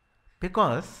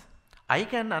 Because I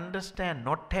can understand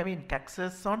not having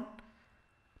taxes on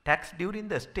tax during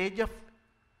the stage of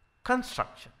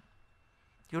construction.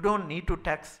 You don't need to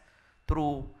tax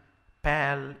through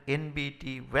PAL,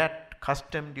 NBT, VAT,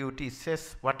 custom duty,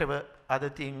 cess, whatever other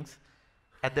things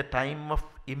at the time of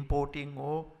importing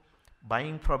or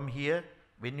buying from here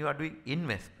when you are doing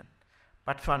investment.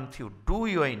 But once you do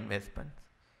your investments,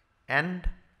 and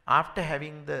after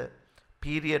having the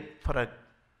period for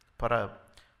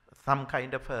some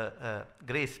kind of a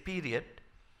grace period,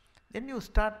 then you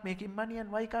start making money,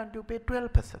 and why can't you pay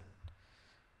 12%?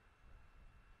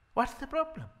 What's the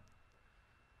problem?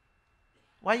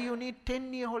 Why you need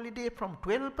 10-year holiday from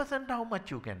 12%? How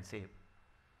much you can save?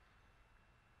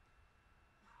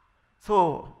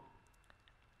 So,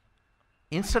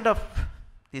 instead of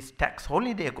this tax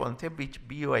holiday concept which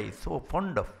BOI is so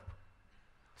fond of,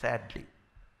 sadly,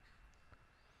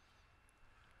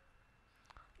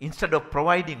 instead of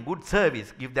providing good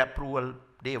service, give the approval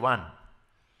day one,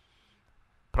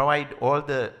 provide all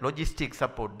the logistic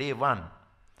support day one,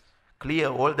 clear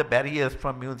all the barriers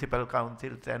from municipal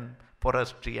councils and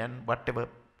forestry and whatever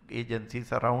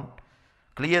agencies around,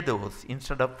 clear those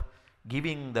instead of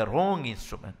giving the wrong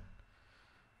instrument,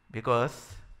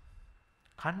 because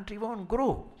country won't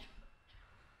grow.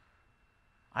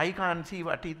 I can't see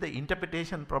what is the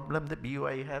interpretation problem the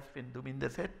BOI has when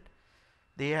Duminda said.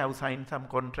 They have signed some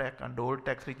contract under old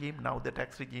tax regime, now the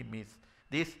tax regime is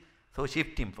this, so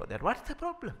shift him for that. What's the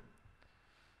problem?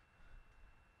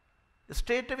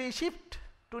 Straight away shift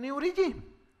to new regime.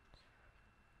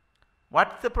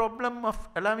 What's the problem of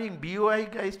allowing BOI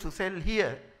guys to sell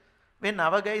here when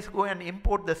our guys go and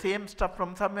import the same stuff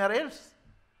from somewhere else?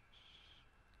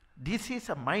 This is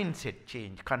a mindset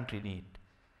change country need,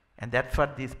 and that's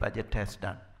what this budget has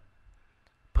done.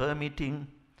 Permitting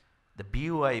the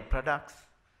BOI products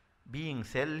being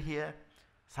sold here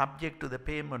subject to the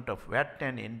payment of VAT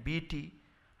and NBT,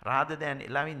 rather than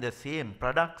allowing the same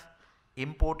products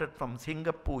imported from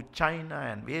Singapore, China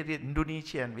and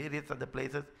Indonesia and various other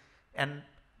places, and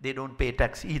they don't pay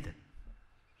tax either.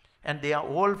 And they are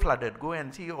all flooded. Go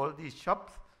and see all these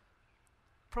shops.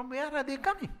 From where are they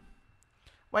coming?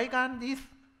 Why can't these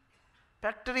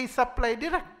factories supply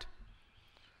direct?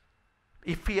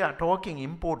 If we are talking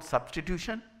import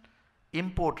substitution,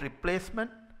 import replacement,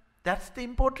 that's the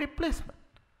import replacement.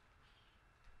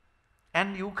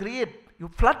 And you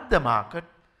flood the market,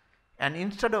 and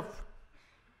instead of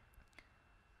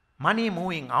money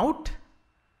moving out,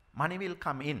 money will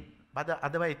come in. But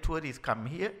otherwise tourists come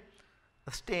here,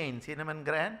 stay in Cinnamon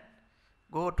Grand,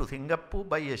 go to Singapore,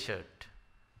 buy a shirt.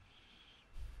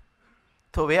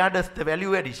 So where does the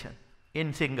value addition?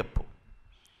 In Singapore.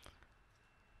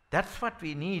 That's what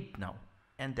we need now,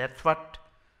 and that's what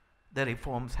the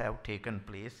reforms have taken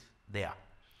place there.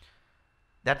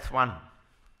 That's one.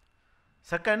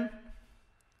 Second,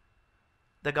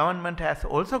 the government has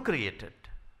also created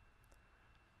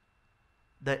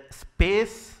the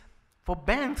space for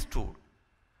banks to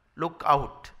look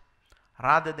out,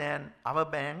 rather than our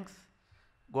banks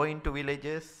going to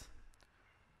villages,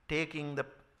 taking the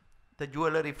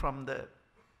jewelry from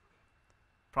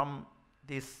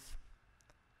these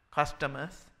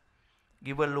customers,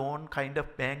 give a loan kind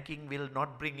of banking will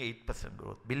not bring 8%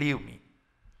 growth, believe me.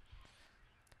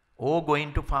 Or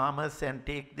going to farmers and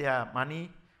take their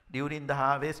money during the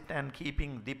harvest and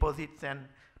keeping deposits, and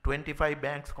 25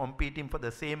 banks competing for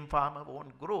the same farmer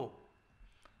won't grow.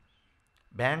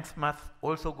 Banks must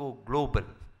also go global.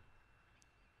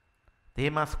 They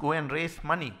must go and raise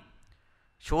money,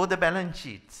 show the balance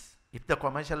sheets. If the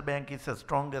commercial bank is the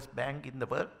strongest bank in the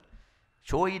world,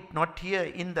 show it not here,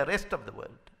 in the rest of the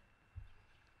world.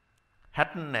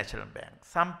 Hatton National Bank,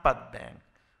 Sampath Bank,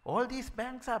 all these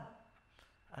banks are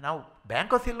now,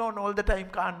 Bank of Ceylon all the time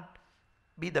can't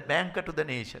be the banker to the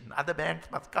nation. Other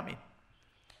banks must come in.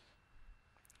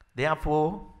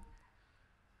 Therefore,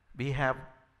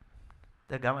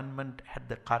 the government had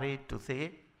the courage to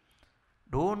say,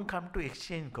 don't come to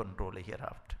exchange control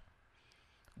hereafter.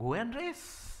 Go and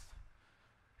raise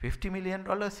 $50 million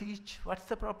each. What's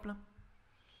the problem?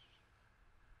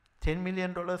 $10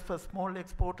 million for small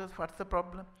exporters. What's the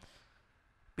problem?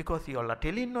 Because you all are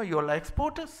telling, no, you all are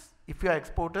exporters. If you are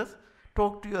exporters,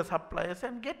 talk to your suppliers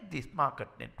and get this market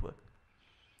network.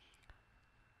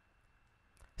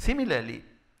 Similarly,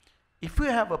 if you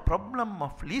have a problem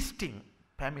of listing,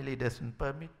 family doesn't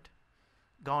permit,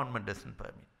 government doesn't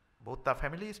permit. Both are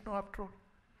families, no, after all.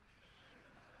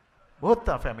 Both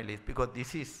are families, because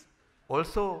this is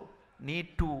also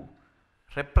need to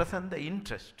represent the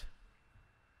interest.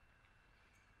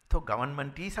 So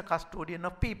government is a custodian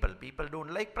of people. People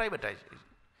don't like privatization.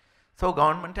 So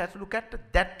government has to look at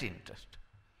that interest,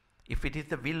 if it is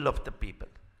the will of the people.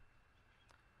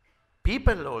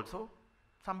 People also,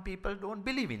 some people don't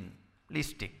believe in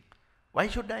listing. Why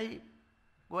should I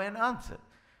go and answer?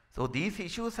 So these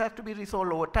issues have to be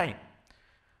resolved over time.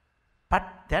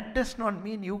 But that does not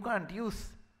mean you can't use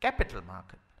capital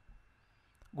market.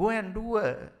 Go and do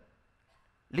a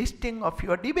listing of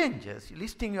your debentures,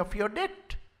 listing of your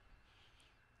debt.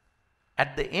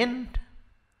 At the end,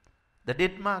 the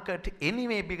debt market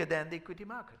anyway bigger than the equity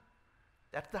market.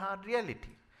 That's the hard reality.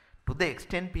 To the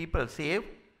extent people save,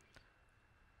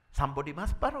 somebody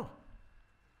must borrow.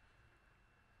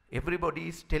 Everybody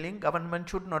is telling government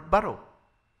should not borrow.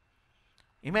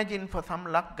 Imagine for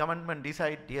some luck government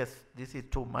decide, yes, this is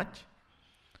too much,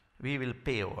 we will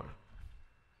pay all.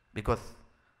 Because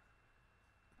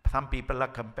some people are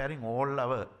comparing all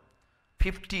our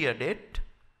 50-year debt,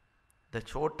 the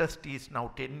shortest is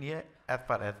now 10-year as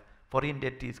far as foreign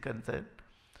debt is concerned.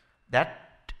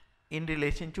 That in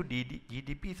relation to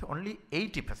GDP is only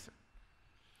 80%.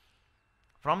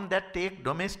 From that take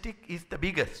domestic is the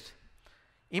biggest.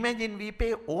 Imagine we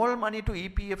pay all money to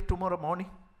EPF tomorrow morning.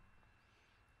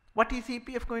 What is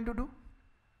EPF going to do?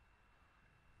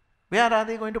 Where are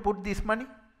they going to put this money?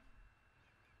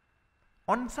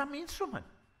 On some instrument.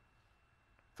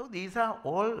 So these are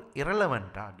all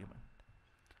irrelevant arguments.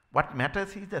 What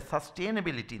matters is the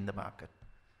sustainability in the market,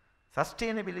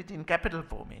 sustainability in capital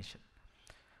formation.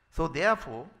 So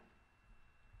therefore,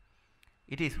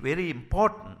 it is very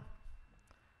important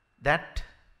that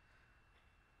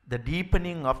the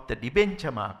deepening of the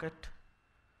debenture market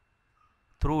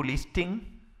through listing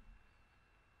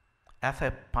as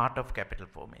a part of capital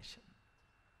formation.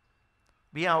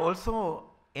 We are also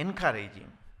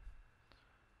encouraging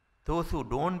those who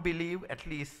don't believe, at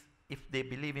least if they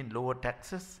believe in lower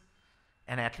taxes,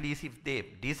 and at least if they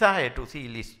desire to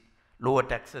see lower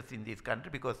taxes in this country,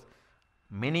 because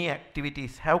many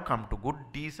activities have come to good,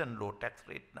 decent low tax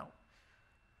rate now.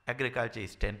 agriculture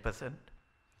is 10%.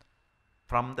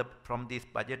 From this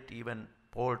budget, even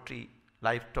poultry,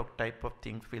 livestock type of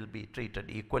things will be treated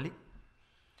equally.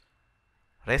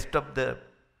 Rest of the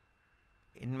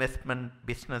investment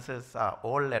businesses are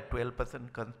all at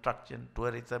 12%, construction,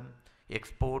 tourism,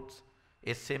 exports,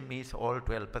 SMEs all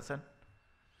 12%.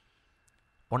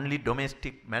 Only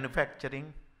domestic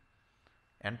manufacturing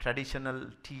and traditional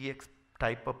TX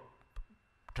type of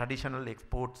traditional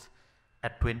exports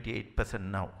at 28%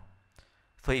 now.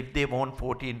 So if they want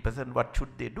 14%, what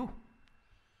should they do?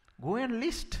 Go and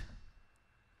list.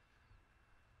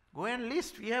 Go and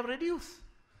list. We have reduced.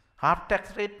 Half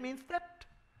tax rate means that.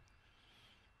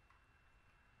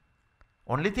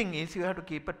 Only thing is you have to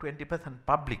keep a 20%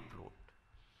 public float.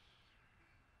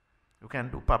 You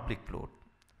can do public float.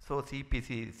 So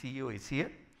CPC CEO is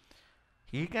here.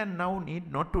 He can now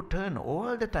need not to turn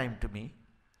all the time to me.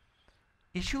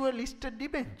 Issue a listed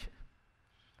debenture.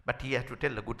 But he has to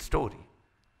tell a good story.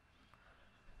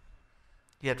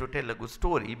 He has to tell a good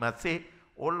story. He must say,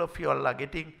 all of you all are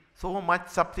getting so much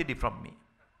subsidy from me.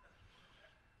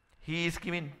 He is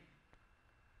giving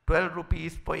 12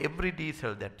 rupees for every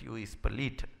diesel that you use per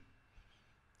litre.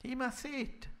 He must say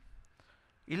it.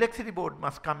 Electricity board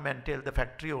must come and tell the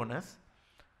factory owners,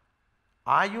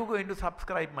 are you going to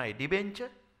subscribe my debenture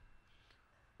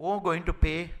or going to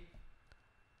pay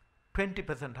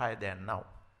 20% higher than now?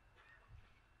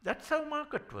 That's how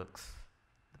market works.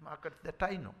 The market that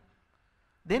I know.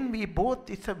 Then we both,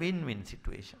 it's a win-win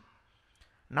situation.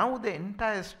 Now the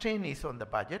entire strain is on the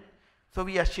budget, so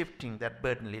we are shifting that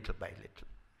burden little by little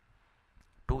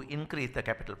to increase the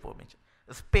capital formation,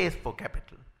 space for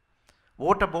capital.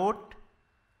 Water board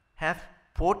has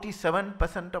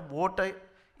 47% of water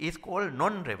is called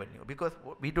non-revenue because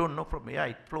we don't know from where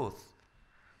it flows.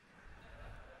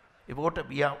 If water,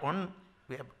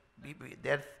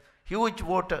 there's huge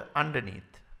water underneath.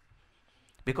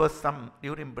 Because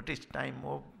during British time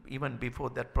or even before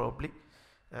that probably,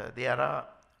 there are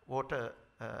water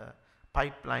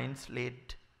pipelines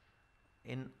laid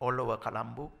in all over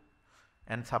Colombo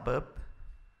and suburb.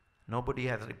 Nobody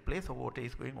has replaced, so water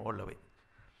is going all the way.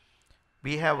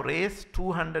 We have raised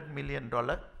 $200 million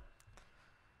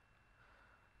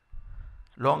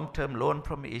long-term loan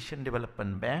from Asian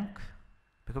Development Bank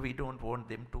because we don't want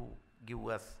them to give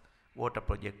us water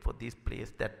project for this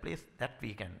place, that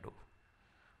we can do.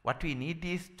 What we need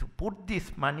is to put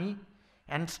this money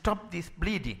and stop this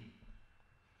bleeding.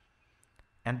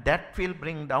 And that will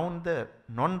bring down the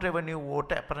non-revenue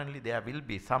water. Apparently there will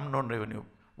be some non-revenue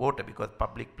water because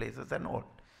public places and all.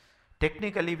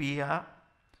 Technically we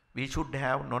should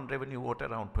have non-revenue water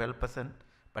around 12%,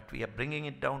 but we are bringing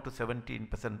it down to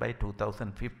 17% by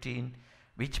 2015,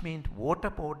 which means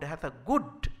water board has a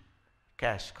good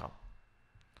cash cow.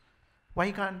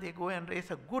 Why can't they go and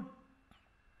raise a good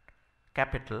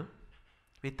capital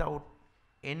without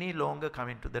any longer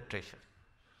coming to the treasury?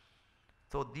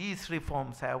 So these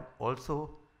reforms have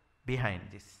also behind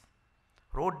this.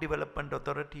 Road Development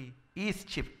Authority is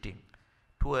shifting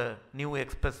to a new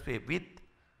expressway with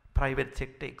private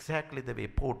sector exactly the way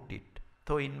Port did.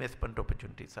 So investment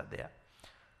opportunities are there.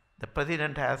 The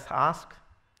President has asked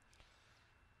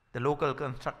the local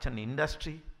construction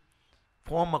industry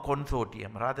form a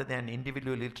consortium rather than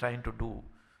individually trying to do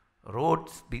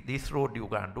roads. This road you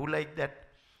can't do like that.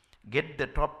 Get the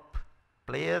top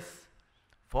players,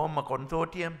 form a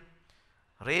consortium,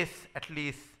 raise at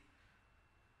least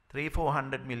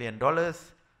 $300-400 million.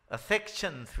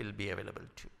 Sections will be available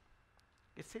to you.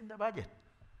 It's in the budget.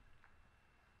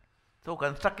 So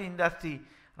construction industry,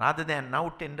 rather than now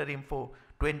tendering for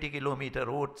 20-kilometer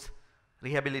roads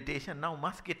rehabilitation, now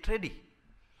must get ready.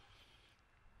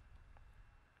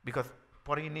 Because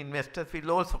foreign investors will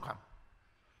also come.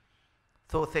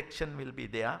 So section will be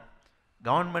there.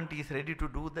 Government is ready to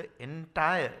do the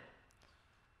entire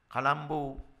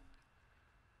Colombo,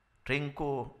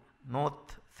 Trinco,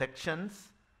 North sections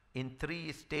in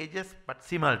 3 stages but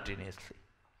simultaneously.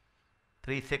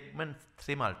 3 segments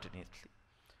simultaneously.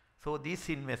 So these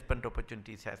investment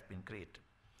opportunities has been created.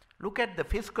 Look at the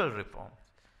fiscal reforms.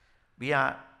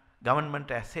 Government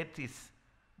has set its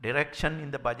direction in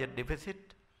the budget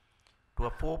deficit to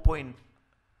a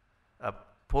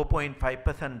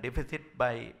 4.5% deficit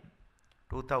by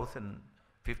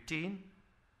 2015,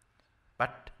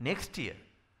 but next year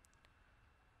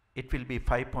it will be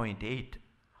 5.8,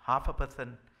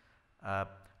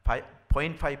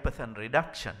 0.5%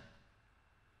 reduction.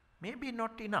 Maybe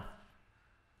not enough.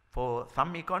 For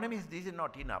some economies, this is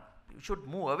not enough. You should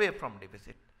move away from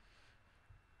deficit.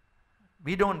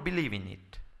 We don't believe in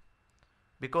it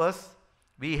because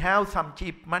we have some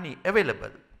cheap money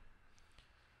available.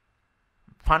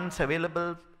 funds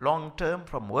available long term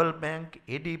from World Bank,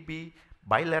 ADB,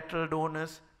 bilateral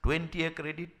donors, 20-year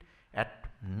credit at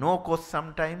no cost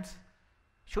sometimes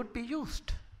should be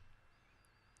used.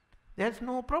 There's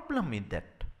no problem in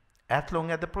that, as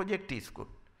long as the project is good.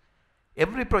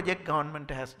 Every project government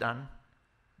has done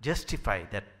justify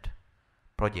that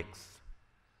projects.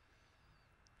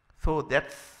 So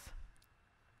that's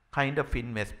kind of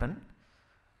investment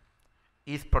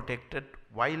is protected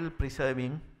while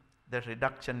preserving the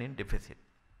reduction in deficit,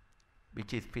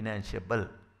 which is financeable.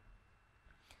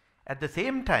 At the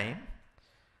same time,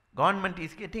 government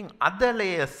is getting other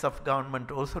layers of government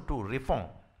also to reform.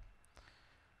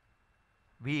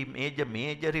 We made a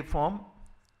major reform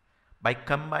by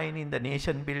combining the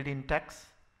nation building tax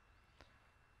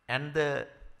and the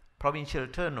provincial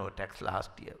turnover tax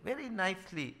last year. Very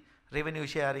nicely, revenue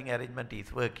sharing arrangement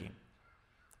is working.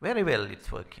 Very well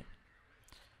it's working.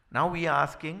 Now we are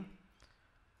asking,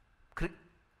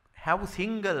 have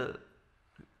single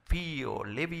fee or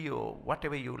levy or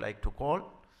whatever you like to call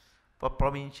for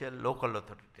provincial, local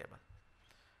authority level.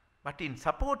 But in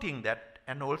supporting that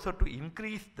and also to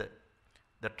increase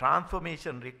the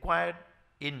transformation required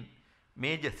in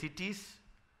major cities,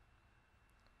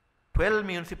 12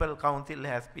 municipal council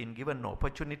has been given an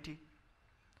opportunity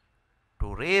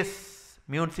to raise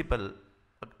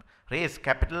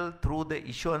capital through the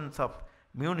issuance of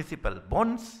municipal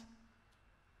bonds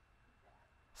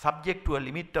subject to a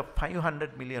limit of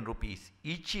 500 million rupees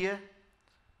each year,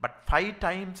 but 5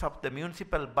 times of the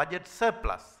municipal budget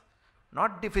surplus,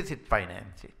 not deficit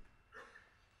financing.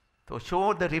 So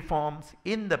show the reforms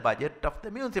in the budget of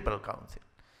the municipal council.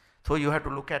 So you have to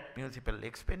look at municipal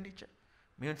expenditure,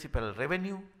 municipal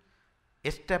revenue,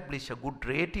 establish a good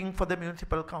rating for the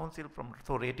municipal council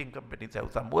so rating companies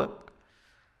have some work.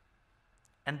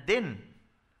 And then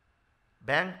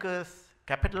bankers,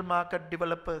 capital market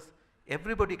developers,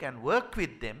 everybody can work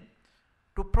with them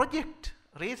to project.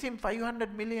 Raising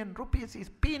 500 million rupees is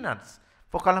peanuts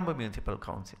for Colombo Municipal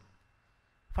Council.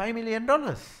 $5 million,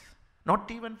 not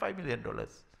even $5 million.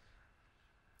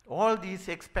 All these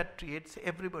expatriates,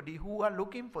 everybody who are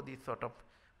looking for this sort of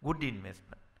good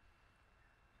investment.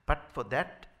 But for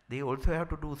that, they also have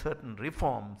to do certain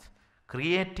reforms,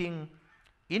 creating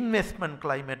investment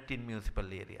climate in municipal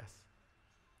areas,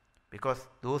 because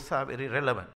those are very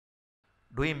relevant.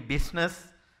 Doing business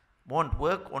won't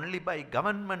work only by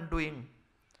government doing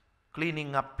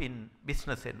cleaning up in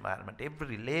business environment.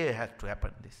 Every layer has to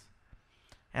happen this.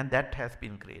 And that has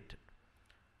been created.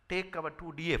 Take our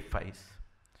 2 DFIs.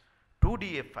 2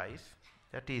 DFIs,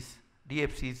 that is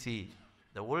DFCC,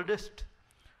 the oldest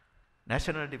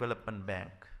National Development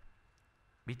Bank,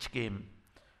 which came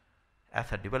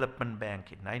as a development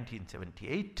bank in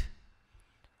 1978.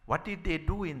 What did they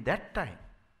do in that time?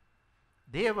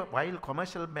 While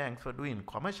commercial banks were doing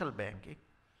commercial banking,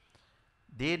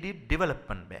 they did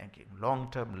development banking,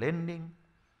 long-term lending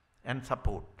and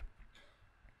support.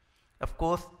 Of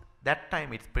course, that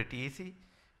time it's pretty easy.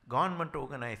 Government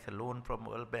organized a loan from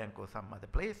World Bank or some other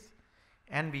place,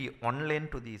 and we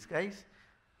on-lend to these guys,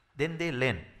 then they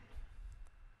lend.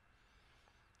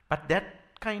 But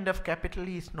that kind of capital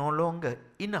is no longer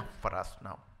enough for us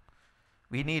now.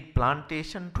 We need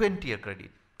plantation 20-year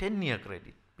credit, 10-year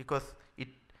credit, because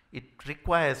it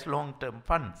requires long-term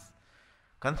funds.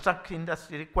 Construction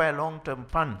industry require long-term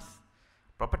funds.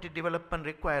 Property development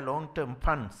require long-term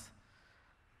funds.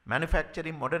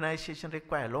 Manufacturing modernization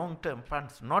require long-term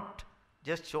funds, not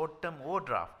just short-term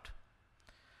overdraft.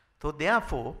 So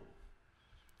therefore,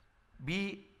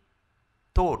 we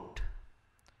thought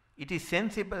it is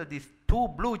sensible these 2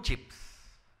 blue chips,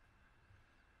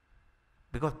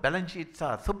 because balance sheets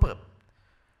are superb.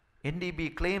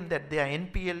 NDB claimed that their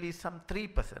NPL is some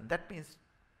 3%. That means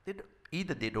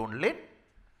either they don't lend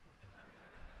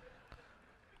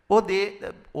or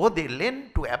they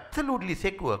lend to absolutely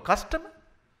secure customer,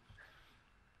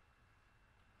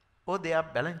 or their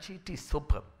balance sheet is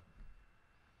superb.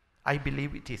 I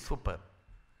believe it is superb.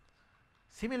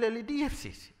 Similarly,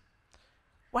 DFCC.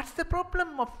 What's the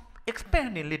problem of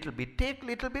expanding a little bit, take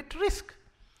little bit risk?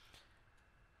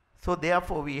 So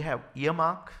therefore we have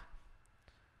earmarked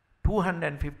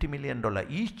 $250 million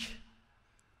each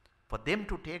for them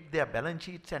to take their balance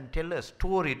sheets and tell a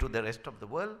story to the rest of the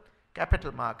world,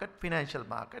 capital market, financial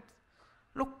markets.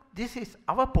 Look, this is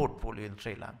our portfolio in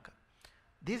Sri Lanka.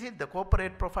 This is the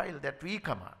corporate profile that we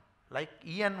command, like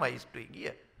ENY is doing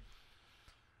here.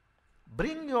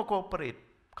 Bring your corporate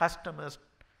customers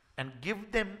and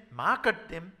give them, market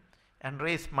them and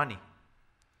raise money.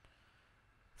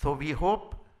 So we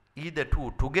hope either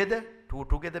two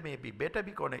together may be better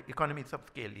because economies of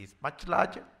scale is much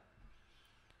larger,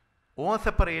 or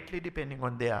separately depending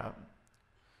on their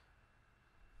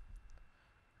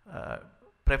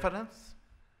preference,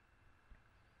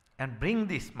 and bring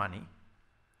this money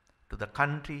to the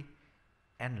country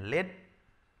and led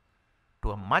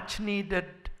to a much needed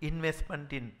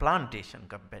investment in plantation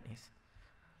companies,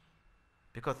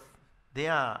 because they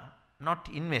are not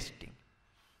investing.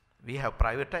 We have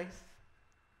privatized.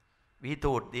 We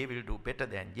thought they will do better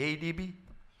than JDB,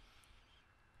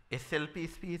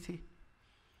 SLPCC.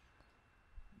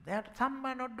 Some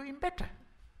are not doing better.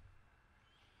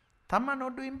 Some are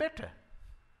not doing better.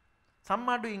 Some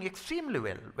are doing extremely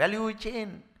well. Value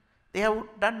chain, they have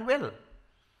done well.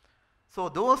 So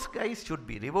those guys should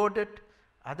be rewarded.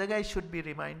 Other guys should be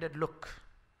reminded, look,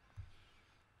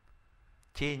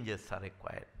 changes are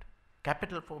required.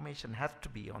 Capital formation has to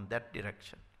be on that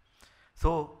direction.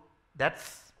 So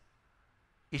that's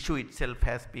issue itself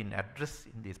has been addressed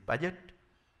in this budget.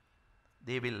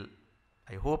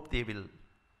 I hope they will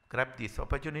grab this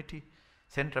opportunity.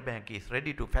 Central Bank is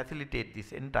ready to facilitate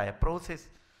this entire process,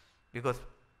 because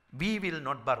we will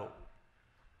not borrow.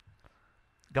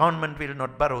 Government will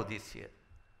not borrow this year,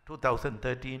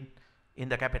 2013, in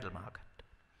the capital market.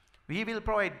 We will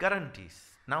provide guarantees.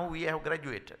 Now we have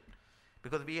graduated,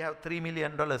 because we have $3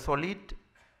 million solid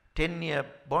 10-year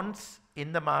bonds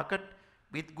in the market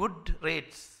with good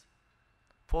rates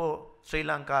for Sri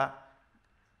Lanka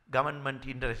government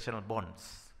international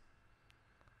bonds.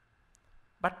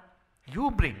 But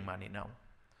you bring money now.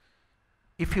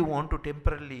 If you want to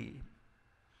temporarily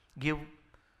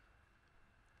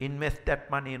invest that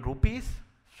money in rupees,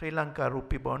 Sri Lanka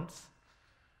rupee bonds,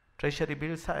 Treasury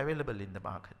bills are available in the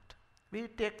market. We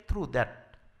take through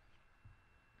that.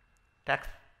 Tax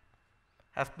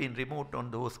has been removed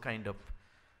on those kind of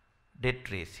debt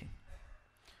raising.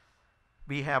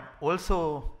 We have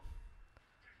also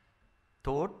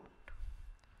thought,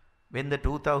 when the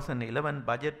 2011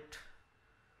 budget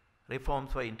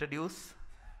reforms were introduced,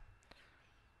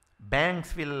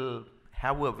 banks will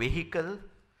have a vehicle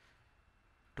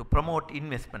to promote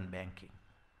investment banking.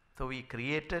 So we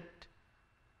created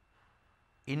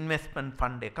investment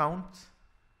fund accounts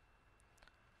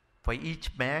for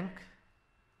each bank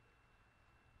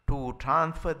to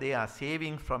transfer their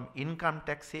savings from income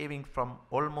tax savings from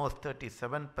almost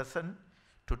 37%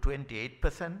 to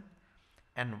 28%,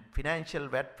 and financial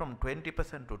VAT from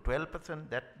 20% to 12%,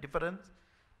 that difference,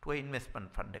 to an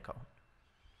investment fund account.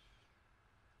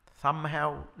 Some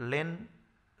have lent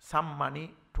some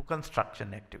money to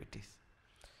construction activities.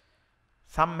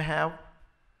 Some have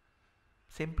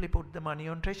simply put the money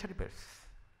on treasury bills.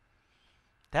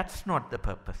 That's not the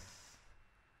purpose.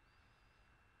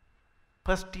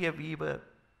 First year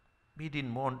we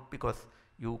didn't want, because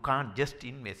you can't just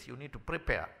invest, you need to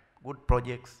prepare good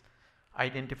projects,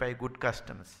 identify good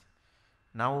customers.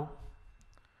 Now,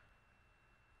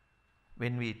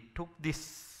 when we took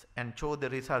this and showed the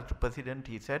results to President,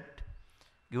 he said,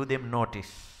 give them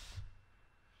notice.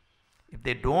 If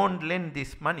they don't lend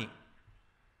this money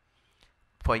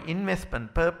for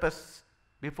investment purpose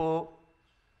before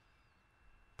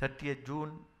 30th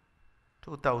June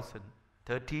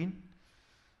 2013,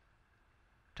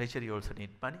 Treasury also need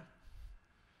money.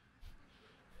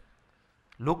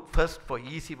 Look first for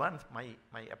easy ones.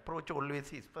 My approach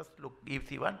always is first look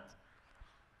easy ones.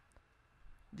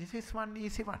 This is one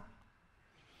easy one.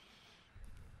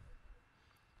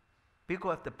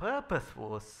 Because the purpose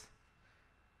was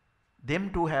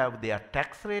them to have their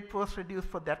tax rate was reduced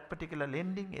for that particular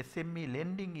lending. SME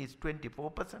lending is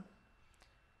 24%.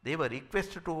 They were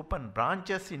requested to open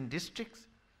branches in districts.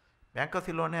 Bank of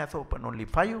Ceylon has opened only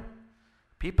 5.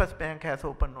 People's Bank has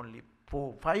opened only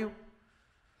 5.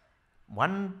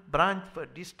 One branch for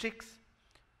districts.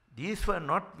 These were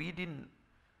not, we didn't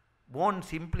want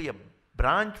simply a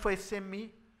branch for SME.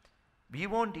 We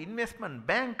want investment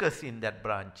bankers in that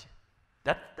branch.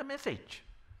 That's the message.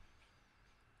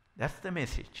 That's the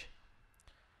message.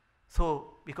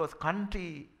 So, because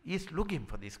country is looking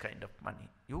for this kind of money.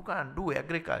 You can't do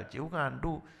agriculture, you can't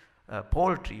do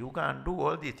poultry, you can't do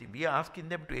all these things. We are asking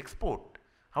them to export.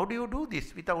 How do you do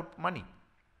this without money?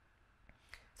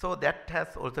 So that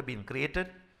has also been created.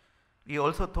 We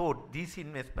also thought these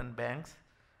investment banks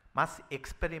must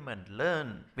experiment,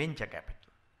 learn venture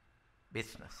capital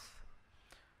business.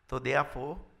 So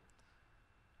therefore,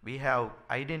 we have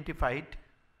identified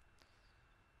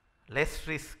less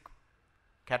risk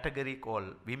category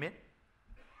called women,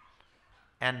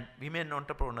 and women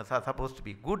entrepreneurs are supposed to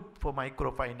be good for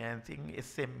microfinancing,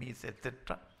 SMEs,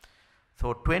 etc.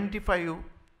 So 25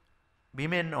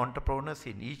 women entrepreneurs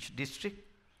in each district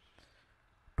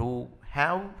to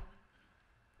have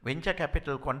venture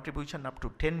capital contribution up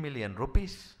to 10 million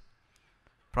rupees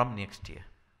from next year.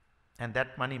 And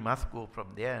that money must go from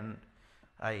there, and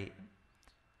I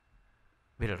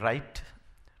will write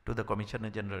to the Commissioner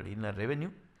General Inland Revenue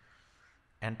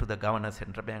and to the Governor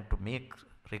Central Bank to make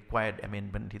required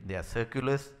amendment in their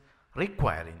circulars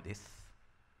requiring this,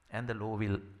 and the law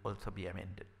will also be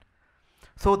amended.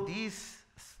 So these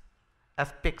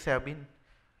aspects have been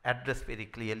addressed very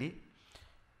clearly,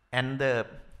 and the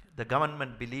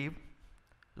government believe,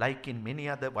 like in many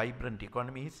other vibrant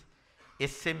economies,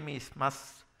 SMEs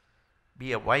must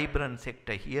be a vibrant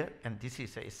sector here, and this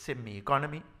is a SME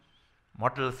economy.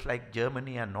 Models like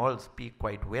Germany and all speak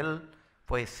quite well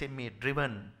for SME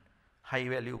driven high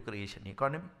value creation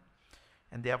economy,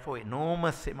 and therefore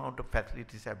enormous amount of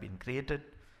facilities have been created.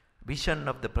 Vision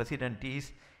of the President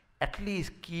is at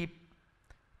least keep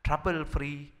trouble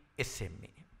free SME.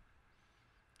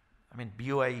 I mean,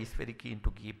 BOI is very keen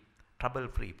to keep trouble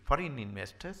free foreign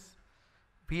investors.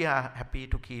 We are happy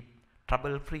to keep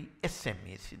trouble free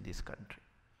SMEs in this country.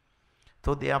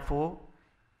 So therefore,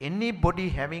 anybody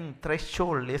having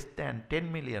threshold less than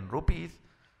 10 million rupees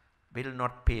will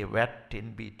not pay VAT,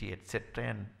 NBT, etc.,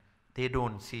 and they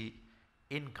don't see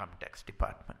income tax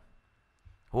department.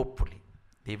 Hopefully,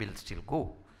 they will still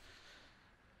go.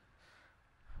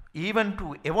 Even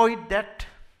to avoid that,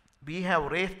 we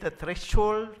have raised the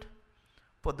threshold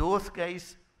for those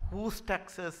guys whose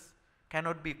taxes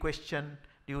cannot be questioned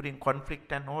during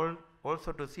conflict and all,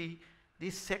 also to see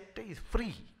this sector is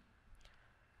free.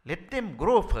 Let them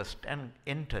grow first and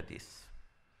enter this.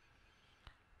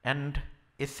 And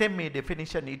SME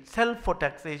definition itself for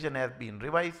taxation has been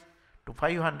revised to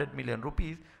 500 million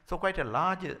rupees. So quite a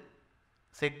large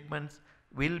segments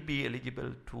will be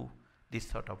eligible to this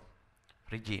sort of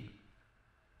regime.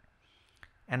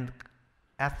 And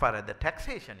as far as the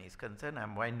taxation is concerned, I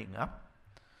am winding up.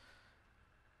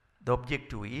 The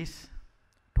objective is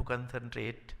to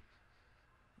concentrate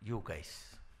you guys,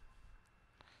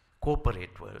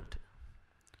 corporate world,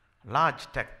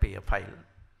 large taxpayer file.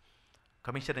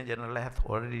 Commissioner General has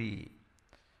already,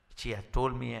 she has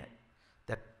told me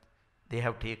that they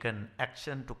have taken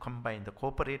action to combine the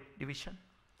corporate division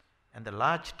and the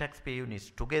large taxpayer units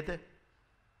together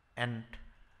and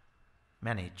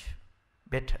manage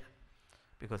better.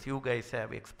 Because you guys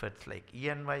have experts like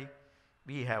E&Y,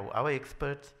 we have our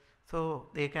experts, so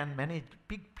they can manage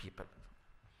big people.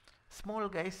 Small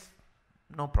guys,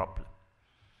 no problem.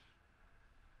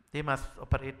 They must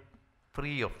operate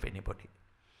free of anybody.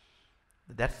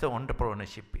 That's the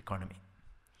entrepreneurship economy.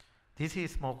 This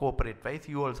is more corporate wise.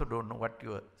 You also don't know what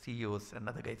your CEOs and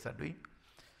other guys are doing.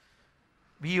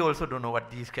 We also don't know what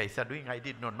these guys are doing. I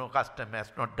did not know custom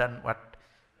has not done what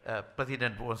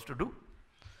president wants to do.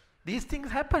 These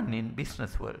things happen in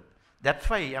business world. That's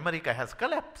why America has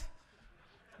collapsed.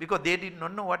 Because they did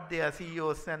not know what their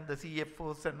CEOs and the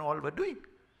CFOs and all were doing.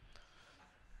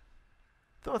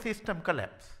 So system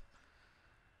collapsed.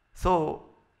 So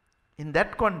in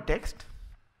that context,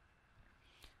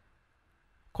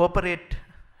 corporate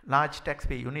large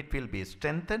taxpayer unit will be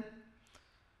strengthened.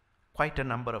 Quite a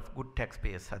number of good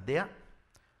taxpayers are there.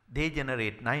 They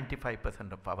generate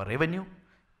 95% of our revenue.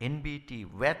 NBT,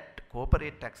 VAT,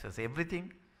 corporate taxes,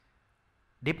 everything.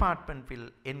 Department will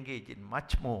engage in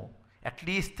much more, at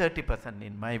least 30%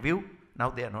 in my view.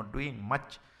 Now they are not doing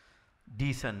much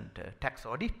decent tax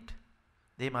audit.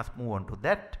 They must move on to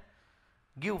that.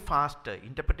 Give faster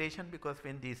interpretation, because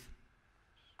when these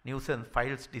nuisance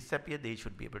files disappear, they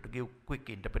should be able to give quick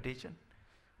interpretation.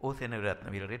 O.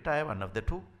 Senaviratna will retire, one of the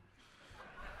two.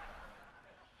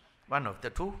 One of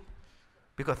the two.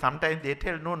 Because sometimes they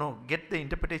tell, no, get the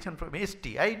interpretation from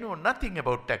ST. I know nothing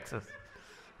about taxes.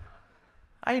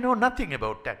 I know nothing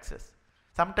about taxes.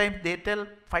 Sometimes they tell,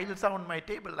 files are on my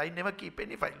table. I never keep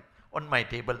any file on my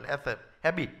table as a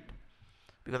habit,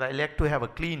 because I like to have a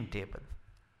clean table.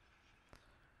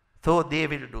 So they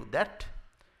will do that.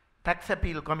 Tax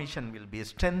Appeal Commission will be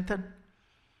strengthened.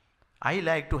 I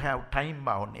like to have time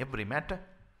bound every matter,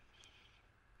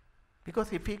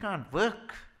 because if we can't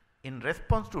work in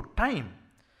response to time,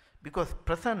 because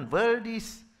present world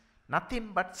is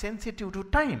nothing but sensitive to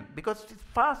time, because it's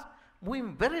fast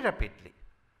moving very rapidly,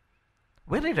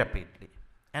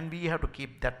 and we have to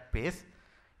keep that pace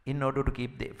in order to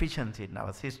keep the efficiency in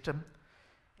our system.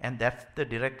 And that's the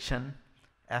direction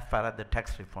as far as the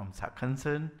tax reforms are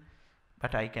concerned.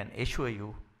 But I can assure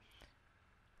you,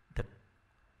 the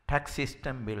tax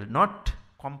system will not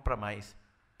compromise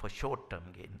for short-term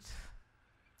gains.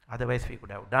 Otherwise we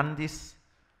could have done this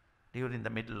during the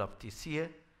middle of this year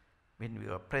when we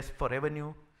were pressed for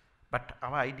revenue. But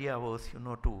our idea was,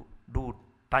 to do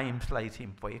time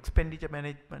slicing for expenditure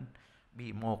management,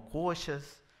 be more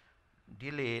cautious,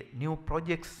 delay new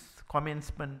projects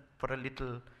commencement for a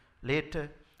little later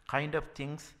kind of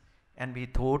things, and we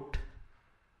thought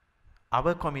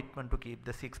our commitment to keep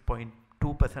the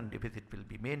 6.2% deficit will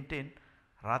be maintained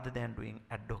rather than doing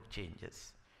ad hoc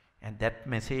changes. And that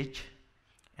message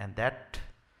and that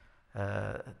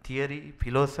theory,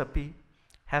 philosophy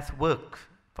has worked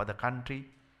for the country,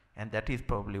 and that is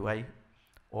probably why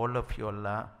all of you all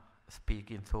are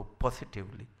speaking so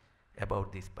positively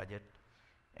about this budget.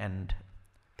 And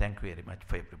thank you very much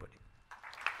for everybody.